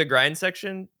the grind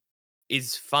section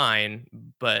is fine,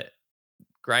 but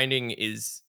grinding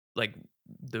is like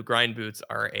the grind boots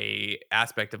are a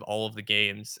aspect of all of the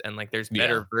games, and like there's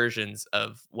better versions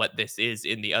of what this is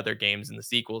in the other games and the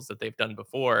sequels that they've done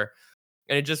before.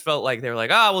 And it just felt like they were like,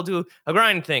 "Ah, we'll do a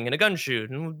grind thing and a gun shoot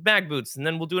and mag boots, and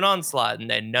then we'll do an onslaught." And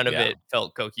then none of it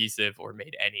felt cohesive or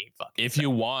made any fucking If sense. you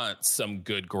want some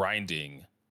good grinding,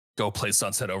 go play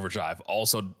Sunset Overdrive.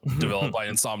 Also developed by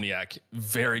Insomniac.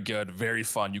 Very good, very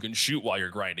fun. You can shoot while you're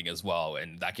grinding as well.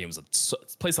 And that game is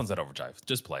play Sunset Overdrive.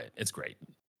 Just play it. It's great.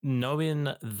 Knowing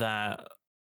that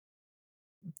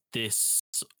this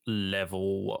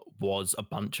level was a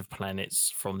bunch of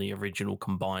planets from the original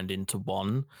combined into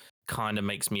one kind of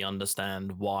makes me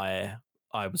understand why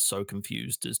I was so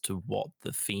confused as to what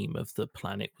the theme of the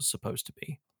planet was supposed to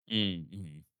be.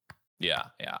 Mm-hmm. Yeah.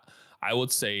 I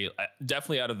would say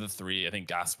definitely out of the three, I think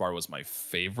Gaspar was my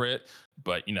favorite.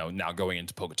 But now going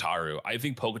into Poketaru, I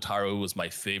think Poketaru was my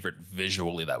favorite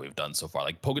visually that we've done so far.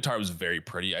 Like Poketaru was very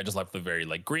pretty. I just love the very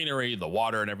like greenery, the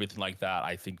water, and everything like that.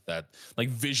 I think that like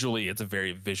visually, it's a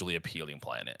very visually appealing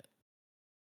planet.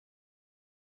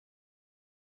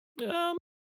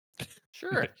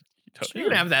 Sure. You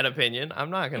can have that opinion. I'm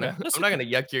not gonna. Okay, I'm not gonna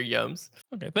yuck your yums.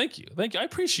 Okay, thank you. I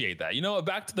appreciate that.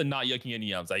 Back to the not yucking any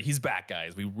yums. Like, he's back,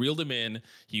 guys. We reeled him in.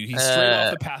 He's strayed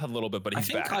off the path a little bit, but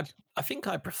he's back. I think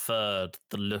I preferred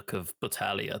the look of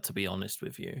Battalia, to be honest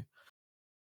with you,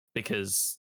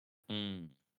 because I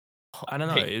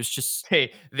don't know. It was just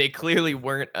they clearly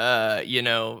weren't having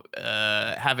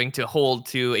to hold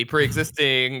to a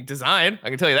pre-existing design. I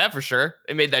can tell you that for sure.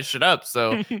 They made that shit up,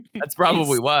 so that's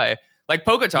probably why. Like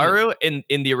Poketaru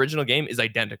in the original game is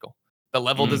identical. The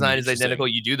level design is identical.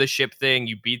 You do the ship thing,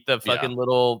 you beat the fucking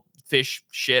little fish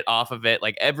shit off of it.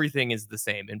 Like everything is the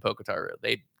same in Poketaru.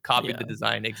 They copied the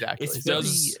design exactly.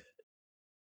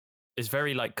 It's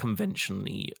very like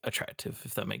conventionally attractive,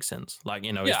 if that makes sense. Like,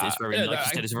 it's very like you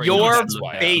said, it's very you're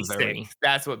basic. Very,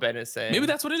 that's what Ben is saying. Maybe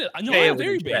that's what it is. I know I'm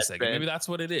very basic. Ben. Maybe that's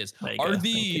what it is. Are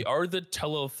the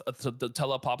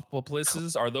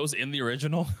telepopoplices, are those in the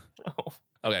original? Oh.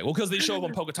 Okay, well, because they show up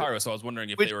on Poketaru, so I was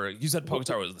wondering if they were. You said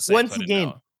Poketaru was the same. Once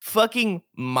again, fucking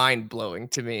mind blowing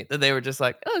to me that they were just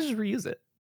like, "Oh, just reuse it."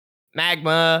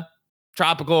 Magma,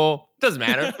 tropical, doesn't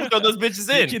matter. Throw those bitches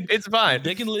in. It's fine.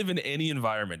 They can live in any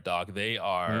environment, dog. They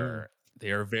are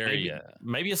very.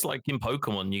 Maybe it's like in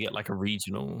Pokemon, you get like a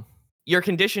regional. You're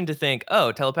conditioned to think,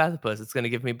 oh, telepathopus, it's going to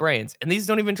give me brains. And these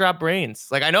don't even drop brains.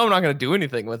 Like, I know I'm not going to do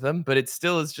anything with them, but it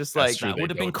still is just like. That would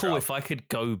have been cool if I could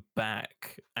go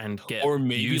back and get. Or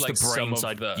maybe use like the brains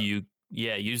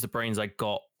use the brains I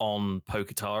got on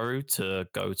Poketaru to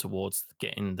go towards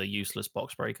getting the useless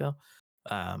box breaker.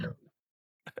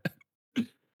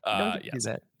 Yes.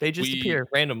 They just appear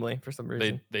randomly for some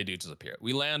reason. They do disappear.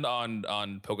 We land on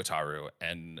Poketaru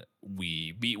and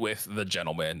we meet with the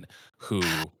gentleman who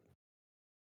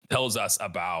tells us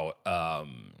about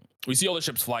we see all the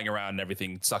ships flying around and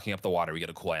everything sucking up the water. We get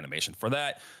a cool animation for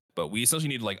that, but we essentially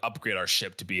need to like upgrade our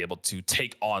ship to be able to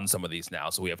take on some of these now.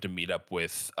 So we have to meet up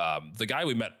with the guy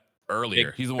we met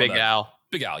earlier. He's the one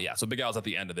Big Al, yeah. So Big Al's at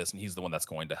the end of this, and he's the one that's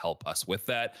going to help us with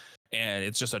that. And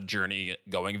it's just a journey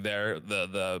going there.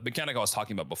 The mechanic I was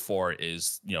talking about before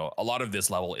is, a lot of this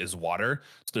level is water.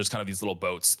 So there's kind of these little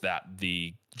boats that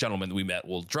the gentleman that we met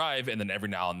will drive, and then every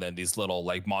now and then these little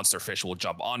like monster fish will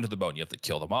jump onto the boat, and you have to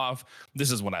kill them off.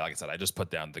 This is when I just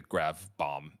put down the grav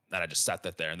bomb, and I just sat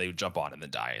that there, and they would jump on and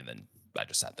then die, and then I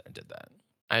just sat there and did that.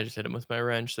 I just hit him with my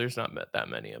wrench. There's not that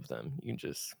many of them. You can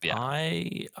just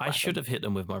I should have hit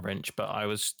them with my wrench, but I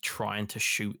was trying to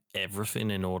shoot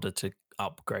everything in order to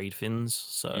upgrade things.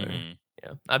 So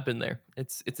yeah, I've been there.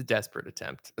 It's a desperate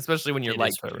attempt, especially when you're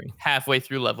like halfway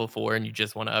through level 4 and you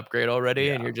just want to upgrade already,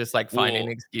 and you're just like finding an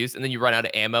excuse, and then you run out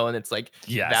of ammo, and it's like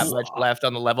that much left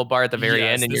on the level bar at the very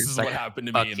end, and this you're is just what happened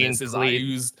to me. And this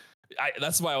is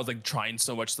that's why I was like trying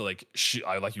so much to like shoot,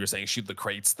 like you were saying, shoot the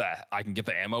crates that I can get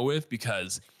the ammo with,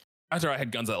 because after I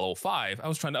had guns at level 5, I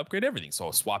was trying to upgrade everything. So I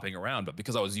was swapping around, but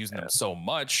because I was using them so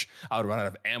much, I would run out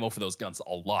of ammo for those guns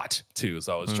a lot too.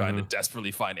 So I was trying to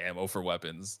desperately find ammo for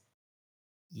weapons.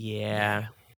 Yeah,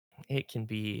 it can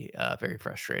be very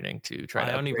frustrating to try.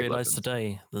 I only realized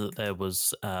today that there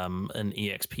was an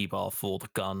EXP bar for the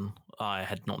gun. I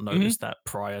had not noticed that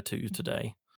prior to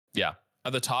today. Yeah.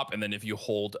 At the top, and then if you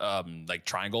hold like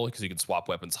triangle, because you can swap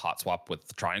weapons, hot swap with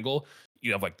the triangle,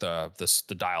 you have like the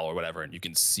dial or whatever, and you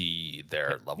can see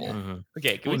their level.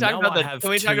 Okay, can we talk about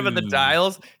the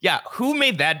dials? Yeah, who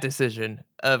made that decision?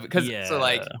 Because so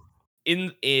like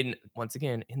in once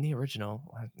again in the original,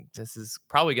 this is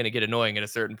probably going to get annoying at a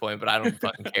certain point, but I don't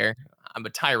fucking care. I'm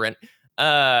a tyrant.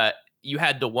 You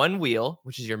had the one wheel,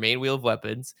 which is your main wheel of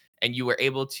weapons, and you were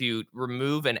able to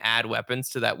remove and add weapons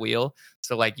to that wheel.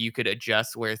 So like you could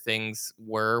adjust where things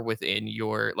were within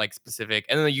your like specific,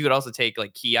 and then you could also take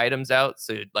like key items out.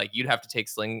 So like you'd have to take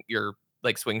your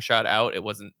like swing shot out. It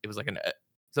was like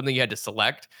something you had to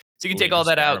select. So you can take all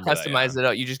that out, customize it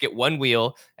out. You just get one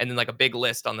wheel and then like a big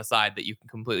list on the side that you can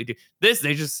completely do. This,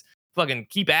 they just fucking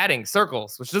keep adding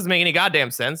circles, which doesn't make any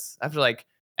goddamn sense. I have to like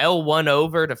L1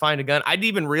 over to find a gun. I didn't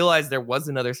even realize there was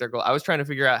another circle. I was trying to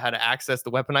figure out how to access the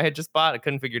weapon I had just bought. I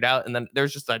couldn't figure it out. And then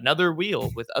there's just another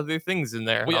wheel with other things in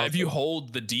there. Well, yeah, if you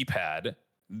hold the D-pad,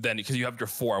 then because you have your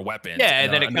 4 weapons, yeah,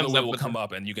 and then another wheel will come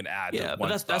up and you can add. Yeah,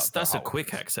 but that's a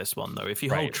quick access one though. If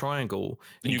you hold triangle,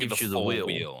 it gives you the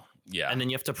wheel. Yeah, and then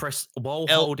you have to press while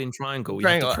holding triangle. You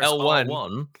have to press L1.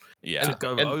 R1. Yeah, to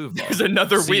go over. There's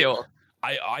another wheel.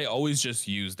 I always just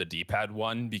use the D-pad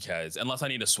one because unless I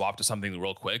need to swap to something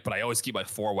real quick, but I always keep my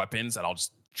 4 weapons and I'll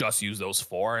just use those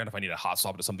 4. And if I need a hot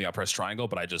swap to something, I press triangle.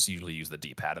 But I just usually use the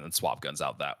D-pad and then swap guns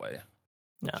out that way.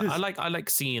 Yeah, I like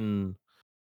seeing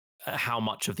how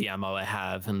much of the ammo I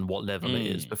have and what level it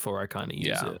is before I kind of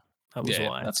use it. That was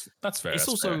why. That's fair.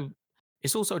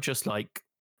 It's also just like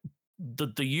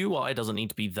the UI doesn't need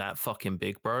to be that fucking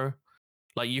big, bro.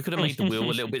 Like you could have made the wheel a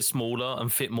little bit smaller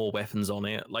and fit more weapons on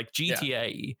it. Like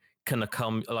GTA can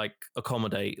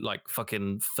accommodate like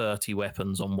fucking 30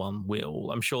 weapons on one wheel.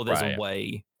 I'm sure there's a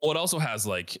way. Well, it also has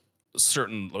like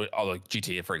certain, like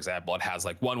GTA, for example, it has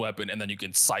like one weapon and then you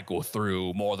can cycle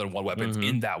through more than one weapon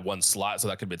in that one slot. So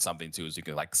that could be something too, is you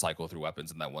can like cycle through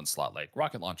weapons in that one slot, like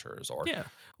rocket launchers or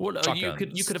Well, you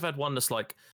could have had one that's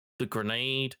like the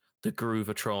grenade, the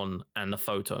Groovatron, and the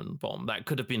photon bomb. That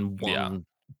could have been one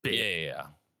bit.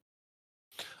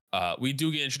 We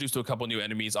do get introduced to a couple new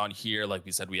enemies on here. Like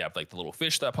we said, we have like the little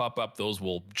fish that pop up. Those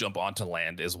will jump onto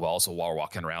land as well. So while we're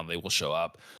walking around, they will show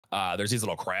up. There's these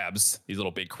little crabs, these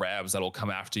little big crabs that'll come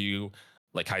after you.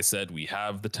 Like I said, we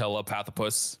have the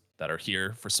telepathopus that are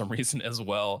here for some reason as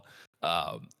well.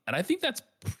 And I think that's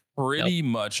pretty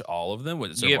much all of them.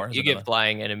 What is there more? You get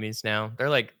flying enemies now. They're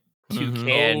like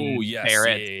toucan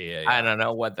parrots. I don't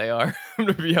know what they are,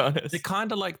 to be honest. They're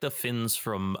kind of like the fins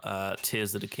from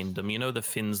Tears of the Kingdom. You know, the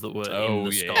fins that were in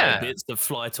the sky bits that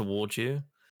fly towards you?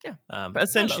 Yeah.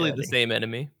 Essentially the same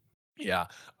enemy. Yeah.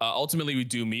 Ultimately, we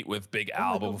do meet with Big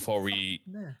Al, but before we...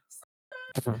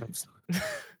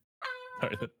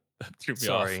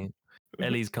 Sorry.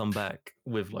 Ellie's come back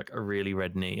with like a really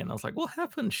red knee, and I was like, what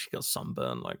happened? She got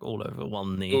sunburn like all over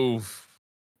one knee. Oof.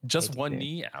 Just one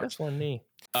knee out. Just one knee.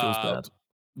 Feels bad.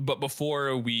 But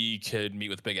before we could meet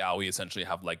with Big Al, we essentially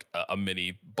have like a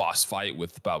mini boss fight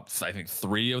with about, I think,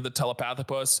 3 of the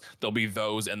telepathopus. There'll be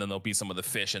those, and then there'll be some of the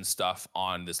fish and stuff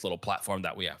on this little platform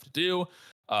that we have to do.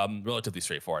 Relatively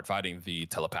straightforward fighting the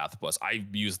telepathopus. I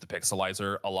use the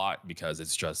pixelizer a lot because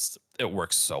it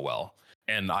works so well.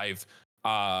 And I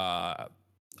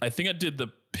think I did the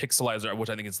pixelizer, which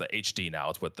I think is the HD now.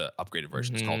 It's what the upgraded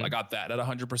version is called. I got that at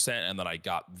 100%, and then I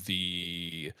got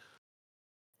the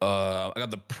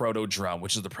proto drum,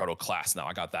 which is the proto class now.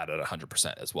 I got that at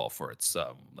 100% as well for its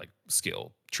like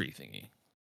skill tree thingy.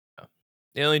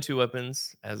 The only 2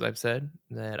 weapons, as I've said,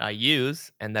 that I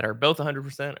use and that are both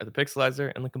 100% are the pixelizer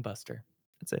and the combustor.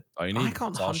 That's it. All you need. I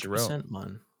can't 100%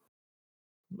 mine.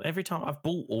 Every time I've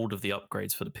bought all of the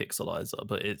upgrades for the pixelizer,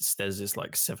 but there's this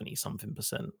like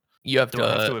 70-something%. You have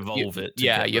to evolve it.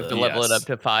 You have to level it up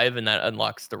to 5, and that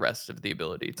unlocks the rest of the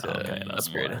ability to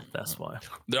upgrade it. That's why.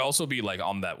 There'll also be like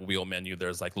on that wheel menu,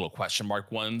 there's like little question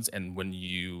mark ones, and when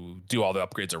you do all the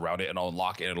upgrades around it and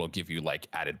unlock it, it'll give you like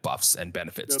added buffs and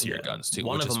benefits to your guns too.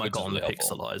 One of them I got on the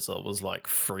pixelizer was like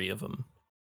 3 of them.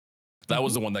 That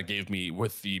was the one that gave me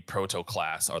with the proto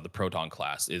class or the proton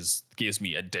class gives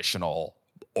me additional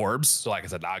orbs. So like I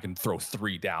said, now I can throw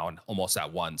 3 down almost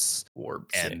at once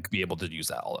and be able to use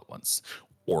that all at once.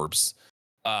 Orbs.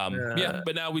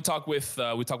 But now we talk with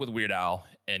Weird Al,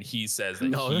 and he says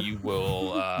that he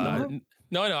will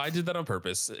no, I did that on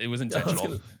purpose. It was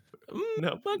intentional.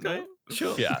 No, okay.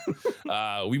 Sure.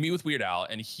 Yeah. We meet with Weird Al,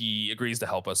 and he agrees to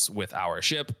help us with our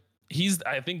ship.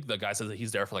 I think the guy says that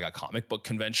he's there for like a comic book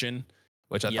convention,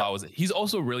 which I thought he's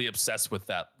also really obsessed with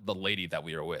the lady that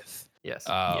we were with. Yes.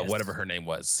 Whatever her name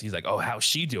was. He's like, oh, how's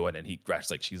she doing? And Ratchet's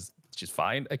like, she's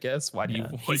fine, I guess. Why do you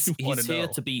want to know? He's here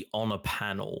to be on a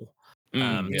panel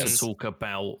to talk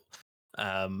about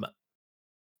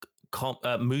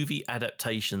movie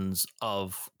adaptations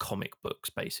of comic books,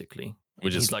 basically.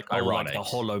 Which is like ironic. Like the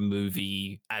hollow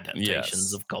movie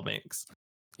adaptations of comics.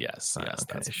 Yes, okay,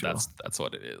 that's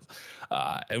what it is.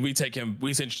 And we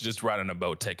essentially just ride on a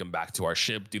boat, take him back to our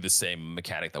ship, do the same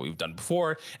mechanic that we've done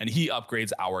before, and he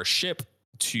upgrades our ship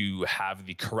to have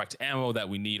the correct ammo that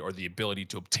we need, or the ability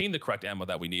to obtain the correct ammo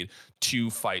that we need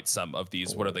to fight some of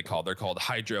these. What are they called? They're called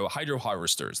hydro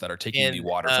harvesters that are taking the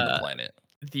water from the planet.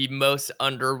 The most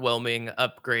underwhelming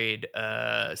upgrade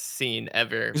scene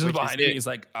ever. He's behind me. He's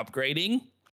like, upgrading.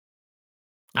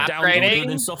 Upgrading?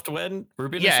 Ruben in software.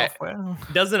 Yeah. software.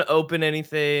 Doesn't open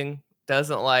anything.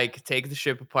 Doesn't like take the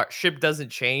ship apart. Ship doesn't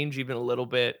change even a little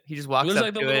bit. He just walks There's up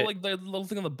like the to little it. like the little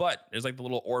thing on the butt. There's like the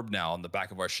little orb now on the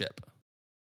back of our ship.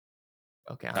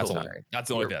 Okay, I'm That's all. sorry. That's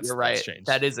the only thing You're that's right. changed.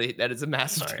 That is a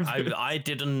massive. Sorry, I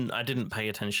didn't pay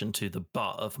attention to the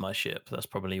butt of my ship. That's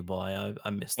probably why I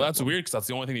missed that. Well, that's weird because that's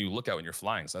the only thing you look at when you're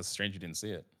flying. So that's strange you didn't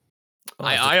see it. Oh,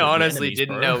 I honestly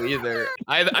didn't know either.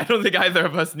 I don't think either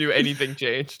of us knew anything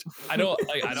changed. I don't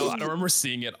remember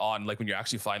seeing it on like when you're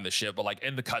actually flying the ship, but like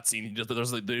in the cutscene,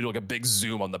 there's like a big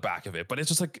zoom on the back of it. But it's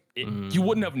just like you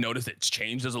wouldn't have noticed it's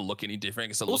changed. Doesn't look any different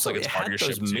because it looks like it's part of your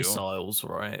ship too. Missiles,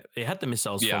 right? It had the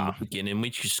missiles from the beginning.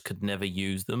 We just could never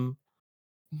use them.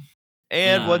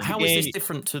 And how is this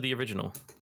different to the original?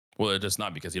 Well, it's just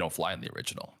not because you don't fly in the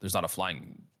original. There's not a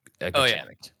flying mechanic. Oh yeah,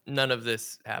 none of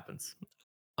this happens.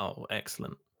 Oh,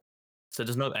 excellent. So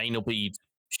there's no anal bead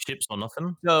ships or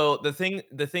nothing? So the thing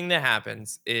that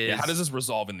happens is how does this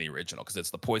resolve in the original? Because it's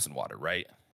the poison water, right?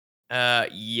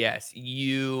 Yes,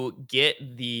 you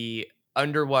get the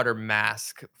underwater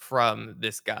mask from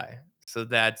this guy. So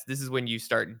this is when you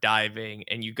start diving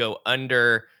and you go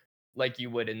under like you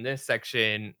would in this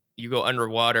section. You go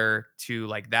underwater to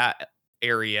like that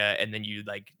area and then you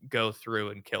like go through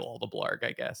and kill all the blarg,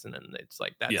 I guess, and then it's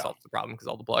like that solves the problem because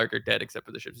all the blarg are dead except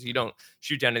for the ships. You don't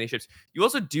shoot down any ships. You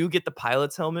also do get the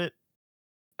pilot's helmet,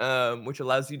 which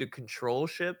allows you to control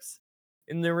ships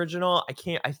in the original.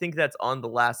 I think that's on the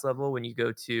last level when you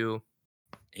go to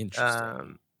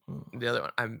interesting the other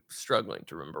one. I'm struggling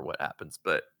to remember what happens,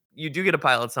 but you do get a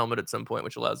pilot's helmet at some point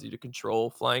which allows you to control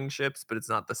flying ships, but it's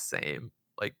not the same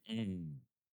like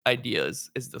idea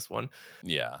as this one.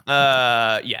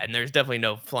 And there's definitely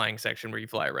no flying section where you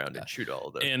fly around and shoot all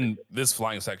of those. And this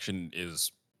flying section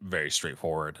is very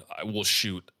straightforward. I will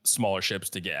shoot smaller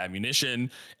ships to get ammunition,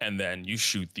 and then you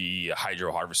shoot the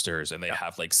hydro harvesters, and they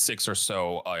have like 6 or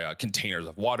so containers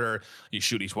of water. You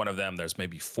shoot each one of them. There's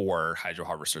maybe 4 hydro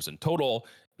harvesters in total,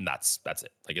 and that's it.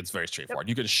 Like it's very straightforward.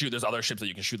 You can shoot. There's other ships that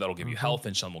you can shoot that'll give you health,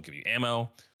 and some will give you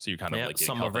ammo. So you're kind of like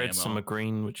some are red, some are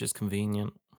green, which is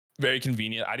convenient. Very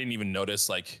convenient. I didn't even notice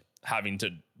like having to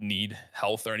need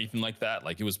health or anything like that.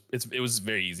 Like it was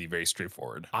very easy, very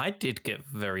straightforward. I did get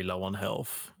very low on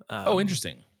health.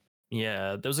 Interesting.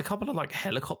 Yeah, there was a couple of like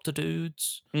helicopter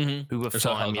dudes who were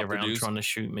flying me around trying to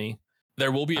shoot me.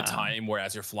 There will be a time where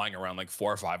as you're flying around, like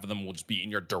 4 or 5 of them will just be in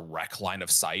your direct line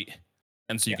of sight.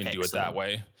 And so you can do it that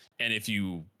way. And if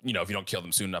you don't kill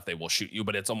them soon enough, they will shoot you.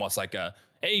 But it's almost like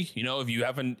if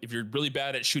you're really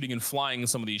bad at shooting and flying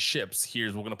some of these ships,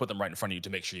 we're going to put them right in front of you to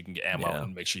make sure you can get ammo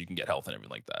and make sure you can get health and everything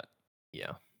like that.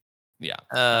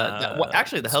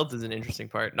 Actually, the health is an interesting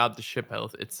part. Not the ship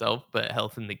health itself, but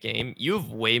health in the game. You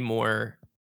have way more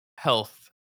health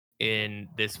in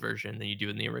this version than you do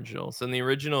in the original. So in the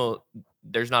original,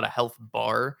 there's not a health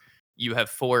bar. You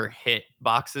have 4 hit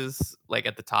boxes like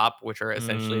at the top, which are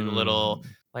essentially the little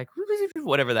like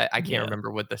whatever that I can't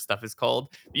remember what the stuff is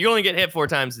called. You only get hit 4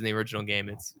 times in the original game.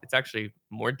 It's actually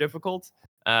more difficult.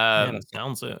 That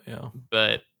sounds it,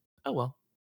 but oh well.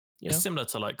 It's similar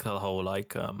to like the whole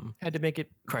like had to make it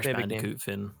Crash Bandicoot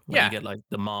thing. Where you get like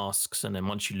the masks, and then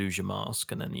once you lose your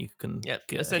mask, and then you can get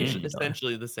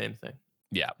essentially the same thing.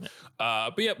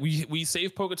 We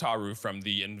saved Poketaru from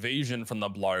the invasion from the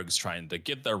Blargs trying to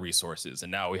get their resources,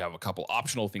 and now we have a couple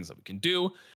optional things that we can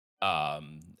do. Al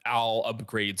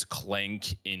upgrades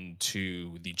Clank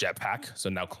into the jetpack, so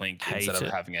now Clank instead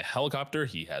of having a helicopter,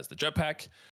 he has the jetpack.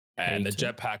 And the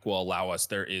jetpack will allow us.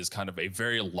 There is kind of a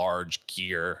very large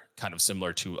gear, kind of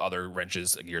similar to other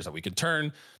wrenches and gears that we can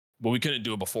turn, but we couldn't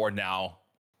do it before. Now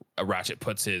a Ratchet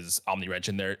puts his Omni wrench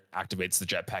in there, activates the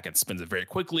jetpack and spins it very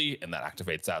quickly, and that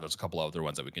activates that. There's a couple other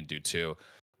ones that we can do too,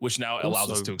 which now allows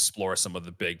us to explore some of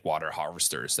the big water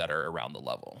harvesters that are around the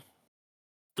level.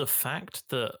 The fact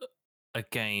that a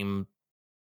game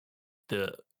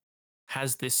that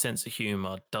has this sense of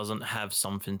humor doesn't have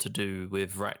something to do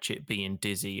with Ratchet being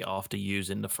dizzy after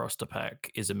using the thruster pack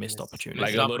is a missed opportunity.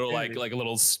 Like a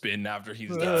little spin after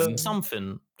he's done.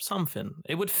 Something.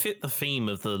 It would fit the theme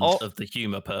of the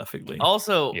humor perfectly.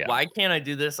 Also, why can't I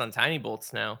do this on tiny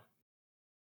bolts now?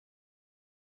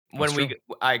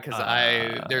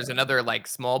 There's another like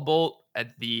small bolt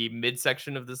at the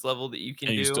midsection of this level that you can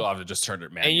do. You still have to just turn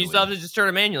it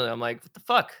manually. I'm like, what the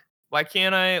fuck? Why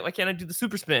can't I do the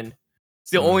super spin? It's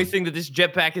the only thing that this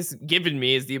jetpack has given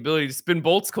me is the ability to spin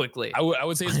bolts quickly. I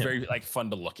would say it's very like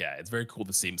fun to look at. It's very cool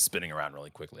to see him spinning around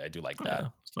really quickly. I do like that.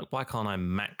 It's like, why can't I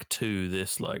Mach 2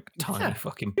 this like tiny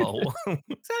fucking bolt?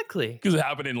 Exactly. Because it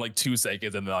happened in like 2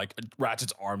 seconds, and then like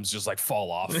Ratchet's arms just like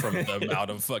fall off from the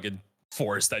amount of fucking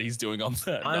force that he's doing on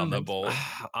the bolt.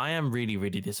 I am really,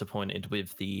 really disappointed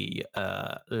with the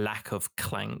lack of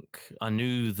Clank. I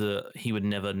knew that he would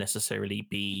never necessarily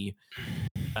be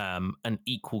an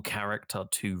equal character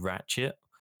to Ratchet,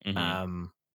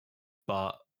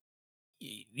 but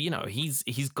you know, he's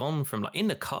gone from like in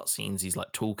the cutscenes, he's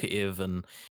like talkative and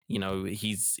you know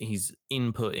he's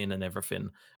inputting and everything,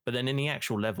 but then in the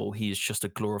actual level, he is just a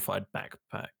glorified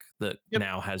backpack that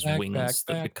now has wings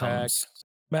that becomes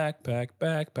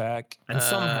backpack. and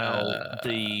somehow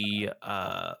the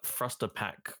thruster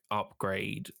pack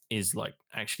upgrade is like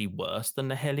actually worse than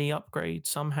the heli upgrade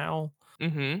somehow.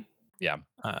 Yeah.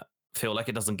 Feel like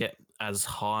it doesn't get as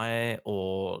high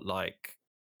or like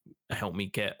help me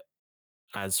get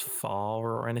as far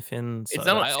or anything. So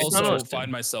I also find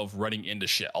myself running into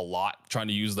shit a lot, trying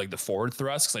to use like the forward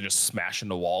thrust because I just smash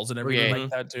into walls and everything like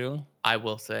that too. I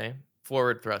will say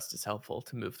forward thrust is helpful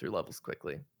to move through levels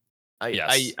quickly.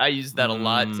 I use that a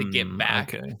lot to get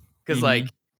back because like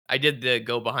I did the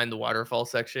go behind the waterfall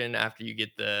section after you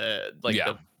get the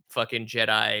the fucking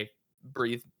Jedi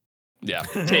breathe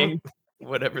thing,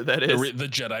 whatever that is, the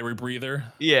Jedi rebreather.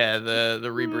 Yeah, the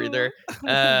rebreather.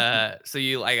 So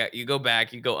you go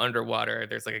back, you go underwater.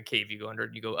 There's like a cave you go under,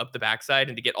 and you go up the backside.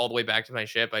 And to get all the way back to my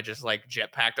ship, I just like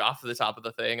jetpacked off to the top of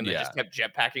the thing, and then just kept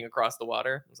jetpacking across the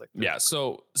water. I was like,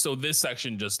 so this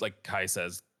section, just like Kai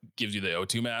says, gives you the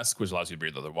O2 mask, which allows you to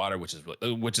breathe underwater, which is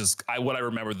what I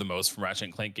remember the most from Ratchet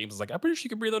and Clank games. Is like, I'm pretty sure you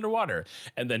can breathe underwater.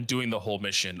 And then doing the whole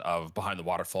mission of behind the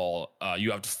waterfall, you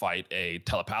have to fight a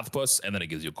telepathopus, and then it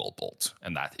gives you a gold bolt,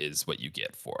 and that is what you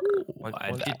get for.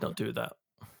 I did not do that.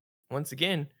 Once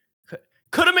again,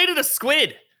 could have made it a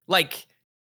squid. Like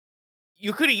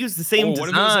you could have used the same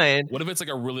design. What if it's like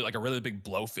a really big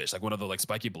blowfish, like one of the like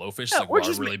spiky blowfish,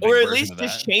 or at least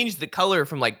just change the color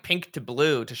from like pink to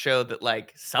blue to show that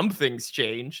like something's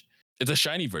changed. It's a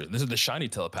shiny version. This is the shiny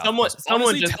telepathopus.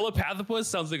 Honestly, telepathopus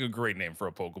sounds like a great name for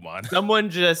a Pokemon. Someone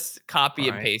just copy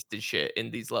and pasted shit in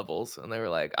these levels, and they were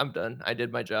like, "I'm done. I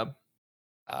did my job."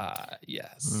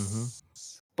 Yes.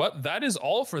 But that is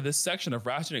all for this section of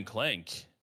Ratchet and Clank.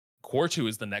 Core 2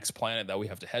 is the next planet that we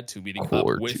have to head to, meeting up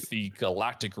with the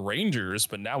Galactic Rangers.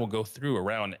 But now we'll go through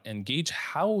around and gauge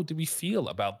how do we feel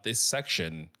about this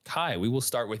section. Kai, we will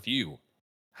start with you.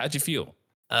 How'd you feel?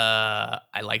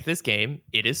 I like this game.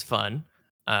 It is fun.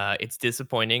 It's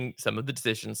disappointing some of the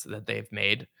decisions that they've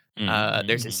made.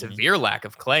 There's a severe lack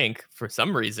of Clank for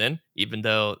some reason, even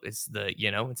though it's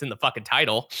it's in the fucking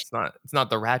title. It's not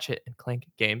the Ratchet and Clank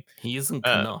game. He isn't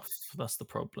enough. That's the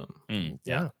problem.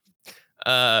 Yeah.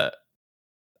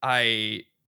 I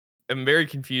am very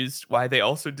confused why they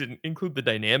also didn't include the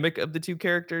dynamic of the two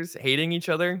characters hating each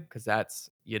other, because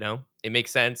that's, it makes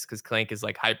sense because Clank is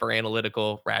like hyper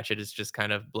analytical. Ratchet is just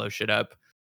kind of blow shit up.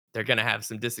 They're going to have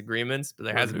some disagreements, but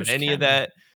there hasn't been any of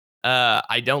that.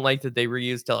 I don't like that they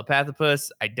reused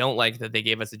Telepathopus. I don't like that they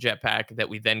gave us a jetpack that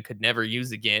we then could never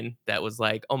use again. That was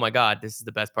like, oh my God, this is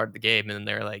the best part of the game. And then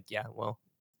they're like, yeah, well,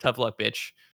 tough luck,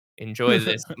 bitch. Enjoy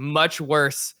this much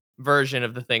worse version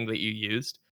of the thing that you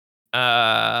used.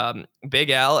 Big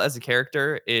Al as a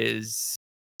character is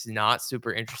not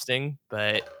super interesting,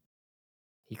 but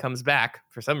he comes back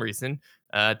for some reason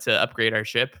to upgrade our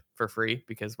ship for free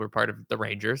because we're part of the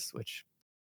Rangers, which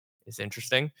is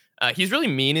interesting. He's really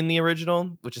mean in the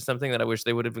original, which is something that I wish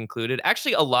they would have included.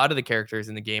 Actually, a lot of the characters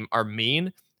in the game are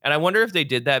mean, and I wonder if they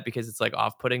did that because it's like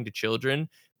off-putting to children.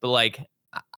 But like,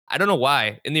 I don't know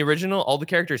why. In the original, all the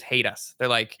characters hate us. They're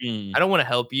like, I don't want to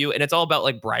help you, and it's all about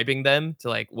like bribing them to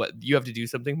like what you have to do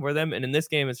something for them. And in this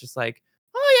game, it's just like,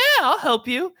 oh yeah, I'll help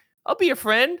you. I'll be your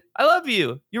friend. I love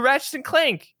you. You're Ratchet and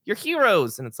Clank. You're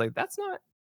heroes. And it's like,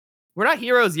 we're not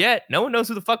heroes yet. No one knows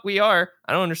who the fuck we are.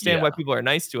 I don't understand why people are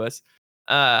nice to us.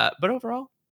 But overall,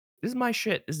 this is my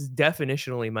shit. This is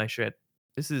definitionally my shit.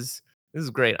 This is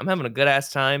great. I'm having a good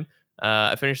ass time.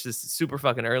 I finished this super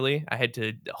fucking early. I had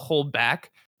to hold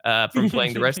back from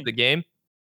playing the rest of the game.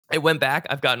 I went back.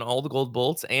 I've gotten all the gold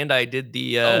bolts, and I did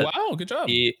the. Oh wow, good job.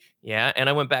 And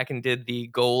I went back and did the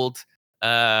gold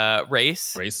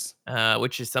race,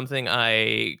 which is something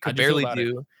I could barely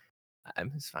do.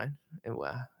 It's fine.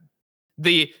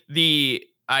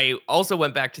 I also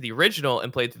went back to the original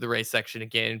and played through the race section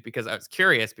again because I was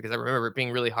curious, because I remember it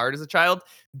being really hard as a child.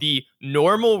 The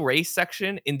normal race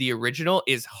section in the original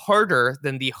is harder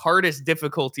than the hardest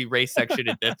difficulty race section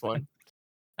in this one.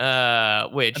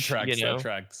 Which that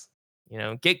tracks.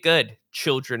 Get good,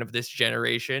 children of this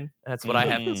generation. That's what I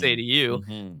have to say to you.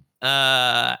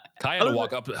 Kai had to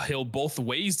walk uphill both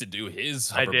ways to do his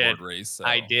hoverboard race. So.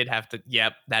 I did have to.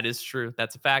 Yep, that is true.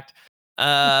 That's a fact.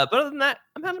 But other than that,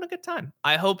 I'm having a good time.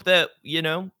 I hope that,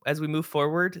 as we move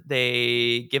forward,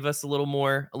 they give us a little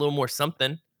more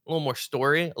something, a little more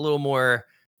story, a little more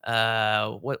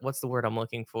what's the word I'm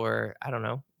looking for? I don't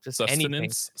know. Just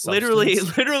anything. Sustenance, Literally,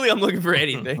 substance. literally I'm looking for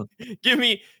anything. Give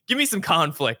me some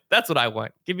conflict. That's what I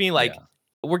want. Give me like Yeah.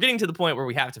 we're getting to the point where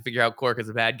we have to figure out Cork as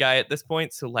a bad guy at this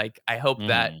point. So like I hope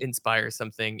that inspires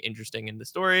something interesting in the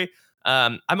story.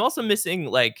 I'm also missing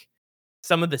like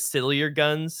some of the sillier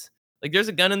guns. Like there's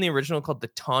a gun in the original called the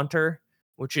Taunter,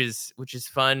 which is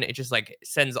fun. It just like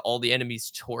sends all the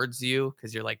enemies towards you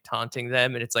because you're like taunting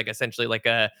them, and it's like essentially like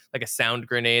a sound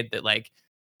grenade that like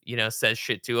says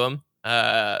shit to them.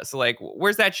 So like,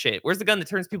 where's that shit? Where's the gun that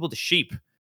turns people to sheep?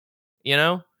 You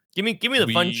know, give me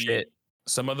the fun shit.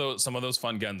 Some of those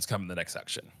fun guns come in the next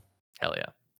section. Hell yeah.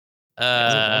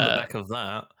 On the back of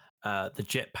that, the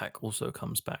jetpack also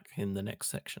comes back in the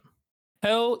next section.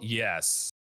 Hell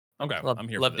yes. Okay, I'm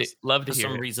here for this. Love to for hear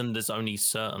some it. reason, there's only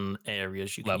certain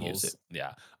areas you can use it.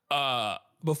 Yeah.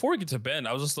 Before we get to Ben,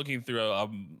 I was just looking through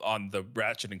on the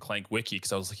Ratchet and Clank wiki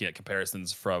because I was looking at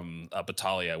comparisons from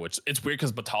Battaglia, which it's weird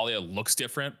because Battaglia looks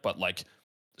different, but like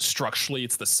structurally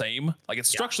it's the same. Like it's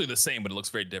structurally the same, but it looks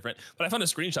very different. But I found a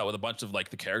screenshot with a bunch of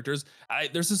like the characters.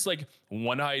 There's this like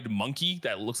one-eyed monkey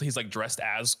that looks like he's like dressed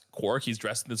as Quark. He's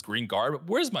dressed in this green garb.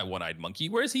 Where's my one-eyed monkey?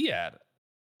 Where's he at?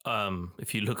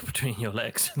 If you look between your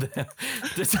legs, I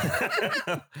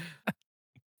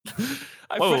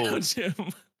found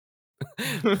him.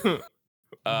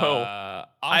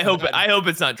 I hope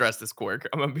it's not dressed as Quark.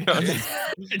 I'm gonna be honest.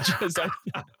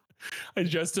 I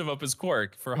dressed him up as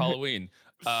Quark for Halloween.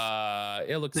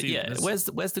 Where's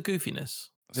the goofiness?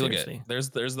 Seriously, look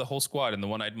at there's the whole squad and the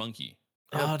one-eyed monkey.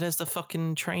 Oh, there's the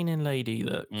fucking training lady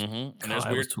that. And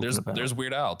there's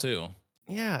Weird Al too.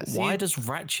 Yeah. Why does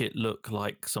Ratchet look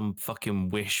like some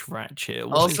fucking Wish Ratchet?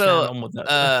 What is going on with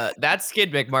that? That's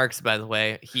Skid McMarks, by the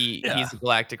way. He's a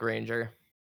Galactic Ranger.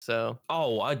 So.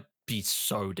 Oh, I'd be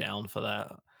so down for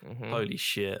that. Holy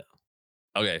shit.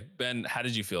 Okay, Ben, how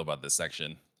did you feel about this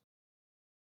section?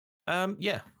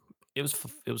 Yeah, it was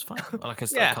fine. Like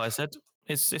I said,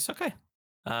 it's okay.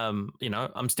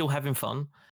 I'm still having fun.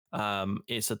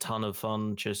 It's a ton of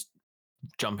fun just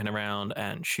jumping around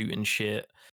and shooting shit.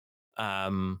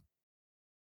 Yeah,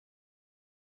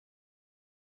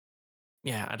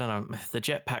 I don't know. The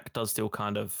jetpack does still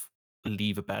kind of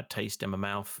leave a bad taste in my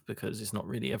mouth because it's not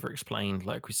really ever explained,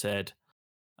 like we said.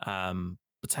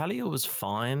 Battaglia was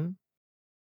fine.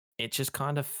 It just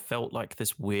kind of felt like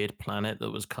this weird planet that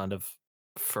was kind of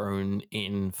thrown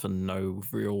in for no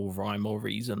real rhyme or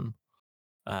reason.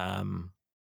 But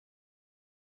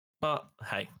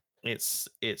hey, it's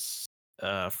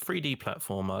a 3D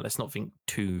platformer. Let's not think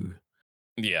too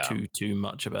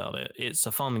much about it. It's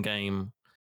a fun game.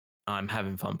 I'm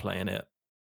having fun playing it.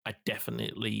 I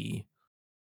definitely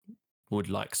would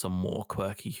like some more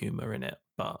quirky humor in it,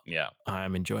 but I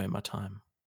am enjoying my time.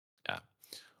 Yeah.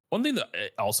 One thing that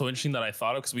also interesting that I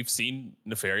thought of, because we've seen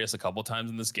Nefarious a couple times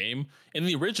in this game. In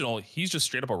the original, he's just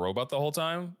straight up a robot the whole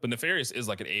time, but Nefarious is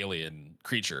like an alien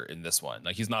creature in this one.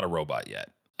 Like he's not a robot yet.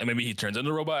 And maybe he turns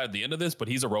into a robot at the end of this, but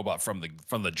he's a robot from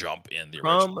the jump in the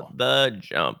original. From the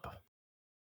jump.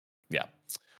 Yeah.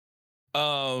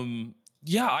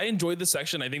 Yeah, I enjoyed this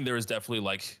section. I think there was definitely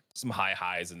like some high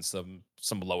highs and some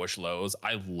lowish lows.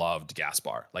 I loved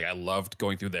Gaspar. Like I loved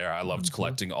going through there. I loved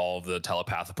collecting all of the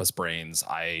telepathopus brains.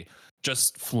 I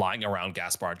just flying around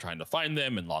Gaspar trying to find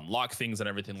them and unlock things and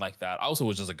everything like that. Also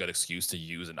was just a good excuse to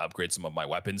use and upgrade some of my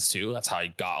weapons too. That's how I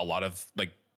got a lot of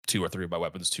like 2 or 3 of my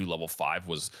weapons to level 5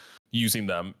 was using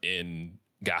them in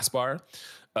Gaspar.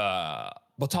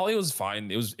 Battaglia was fine.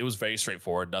 It was very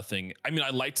straightforward. Nothing. I mean, I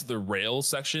liked the rail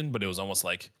section, but it was almost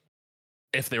like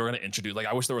if they were going to introduce, like,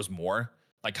 I wish there was more.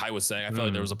 Like Kai was saying, I feel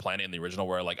like there was a planet in the original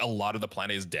where like a lot of the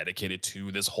planet is dedicated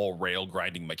to this whole rail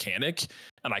grinding mechanic.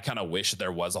 And I kind of wish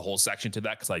there was a whole section to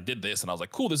that because I did this and I was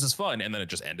like, cool, this is fun. And then it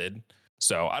just ended.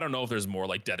 So I don't know if there's more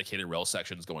like dedicated rail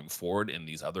sections going forward in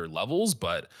these other levels,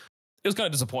 but it was kind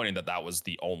of disappointing that was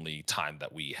the only time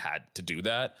that we had to do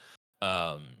that.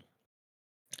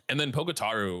 And then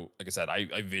Poketaru, like I said,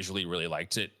 I visually really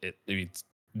liked it. It's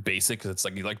basic because it's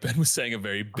like Ben was saying, a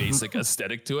very basic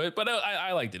aesthetic to it, but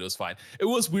I liked it. It was fine. It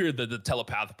was weird that the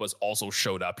telepathopus also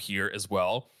showed up here as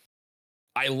well.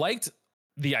 I liked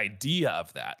the idea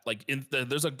of that. Like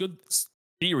there's a good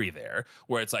theory there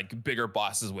where it's like bigger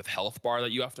bosses with health bar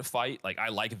that you have to fight. Like I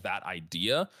like that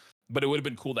idea, but it would have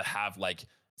been cool to have like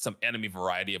some enemy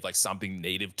variety of like something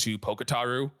native to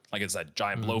Poketaru, Like it's a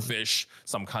giant blowfish,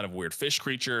 some kind of weird fish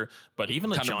creature, but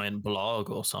even a giant blog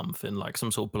or something, like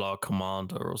some sort of blog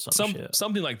commander or shit.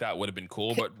 Something like that would have been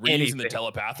cool. But reusing the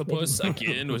telepathopus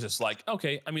again was just like,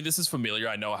 okay, I mean, this is familiar.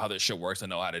 I know how this shit works. I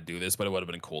know how to do this, but it would have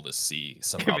been cool to see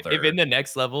some other. If in the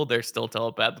next level they're still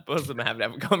telepathopus, I'm gonna have to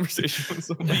have a conversation with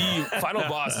someone. The final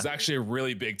boss is actually a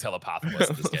really big telepathopus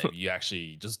in this game. You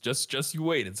actually just you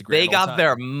wait. It's a great. They got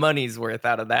their money's worth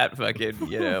out of that fucking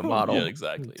model. Yeah,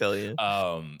 exactly. I tell you.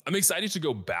 I'm excited to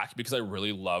go back because I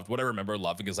really loved what I remember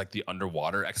loving is like the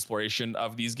underwater exploration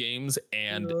of these games,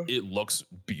 and it looks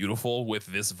beautiful with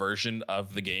this version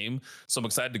of the game. So I'm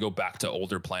excited to go back to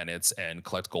older planets and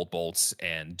collect gold bolts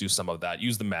and do some of that.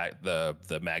 Use the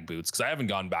mag boots because I haven't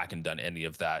gone back and done any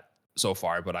of that so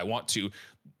far, but I want to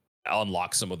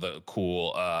unlock some of the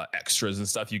cool extras and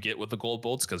stuff you get with the gold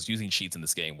bolts, because using cheats in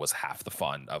this game was half the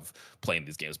fun of playing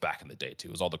these games back in the day too.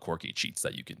 It was all the quirky cheats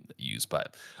that you can use.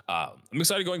 But I'm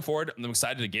excited going forward. I'm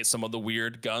excited to get some of the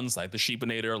weird guns like the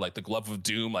Sheepinator, like the Glove of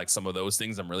Doom, like some of those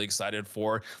things I'm really excited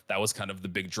for. That was kind of the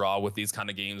big draw with these kind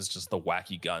of games, just the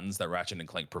wacky guns that Ratchet and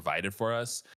Clank provided for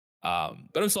us. But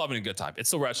I'm still having a good time. It's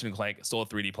still Ratchet and Clank. It's still a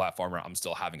 3D platformer. I'm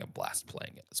still having a blast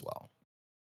playing it as well.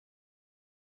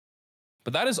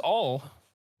 But that is all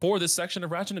for this section of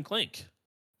Ratchet and Clank.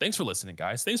 Thanks for listening,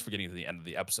 guys. Thanks for getting to the end of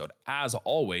the episode. As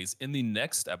always, in the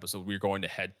next episode, we're going to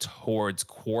head towards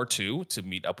Core 2 to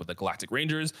meet up with the Galactic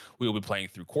Rangers. We will be playing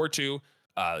through Core 2,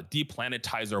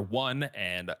 Deplanetizer 1,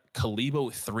 and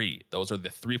Kalibo 3. Those are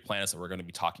the 3 planets that we're going to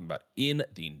be talking about in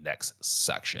the next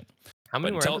section. How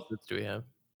many more episodes do we have?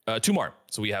 2 more.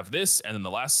 So we have this, and then the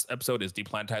last episode is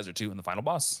Deplanetizer 2 and the final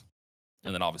boss.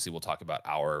 And then obviously we'll talk about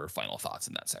our final thoughts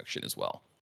in that section as well.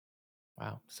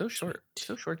 Wow, so short.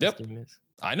 So short this game is.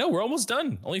 I know, we're almost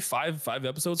done. Only five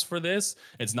episodes for this.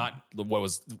 It's not what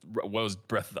was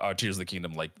Tears of the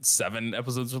Kingdom, like 7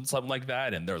 episodes or something like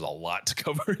that, and there's a lot to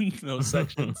cover in those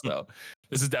sections. So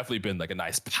this has definitely been like a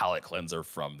nice palate cleanser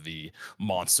from the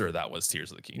monster that was Tears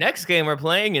of the Kingdom. Next game we're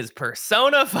playing is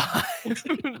Persona 5.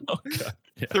 Oh, God.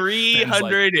 Yeah.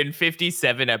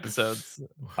 357 episodes.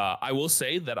 I will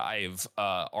say that I've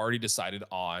already decided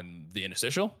on the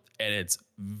interstitial, and it's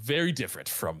very different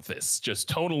from this. Just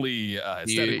totally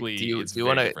aesthetically. Do you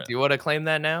want to claim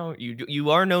that now?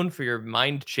 You are known for your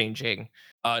mind changing.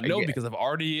 No, because I've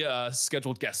already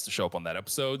scheduled guests to show up on that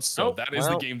episode. So that is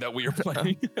the game that we are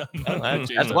playing.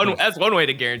 That's one way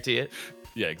to guarantee it.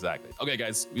 Yeah, exactly. Okay,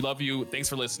 guys, we love you. Thanks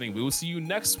for listening. We will see you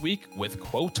next week with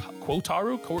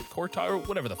Quotaru,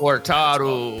 whatever the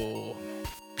Quotaru.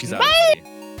 Peace out. Bye.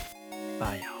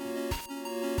 Bye, y'all.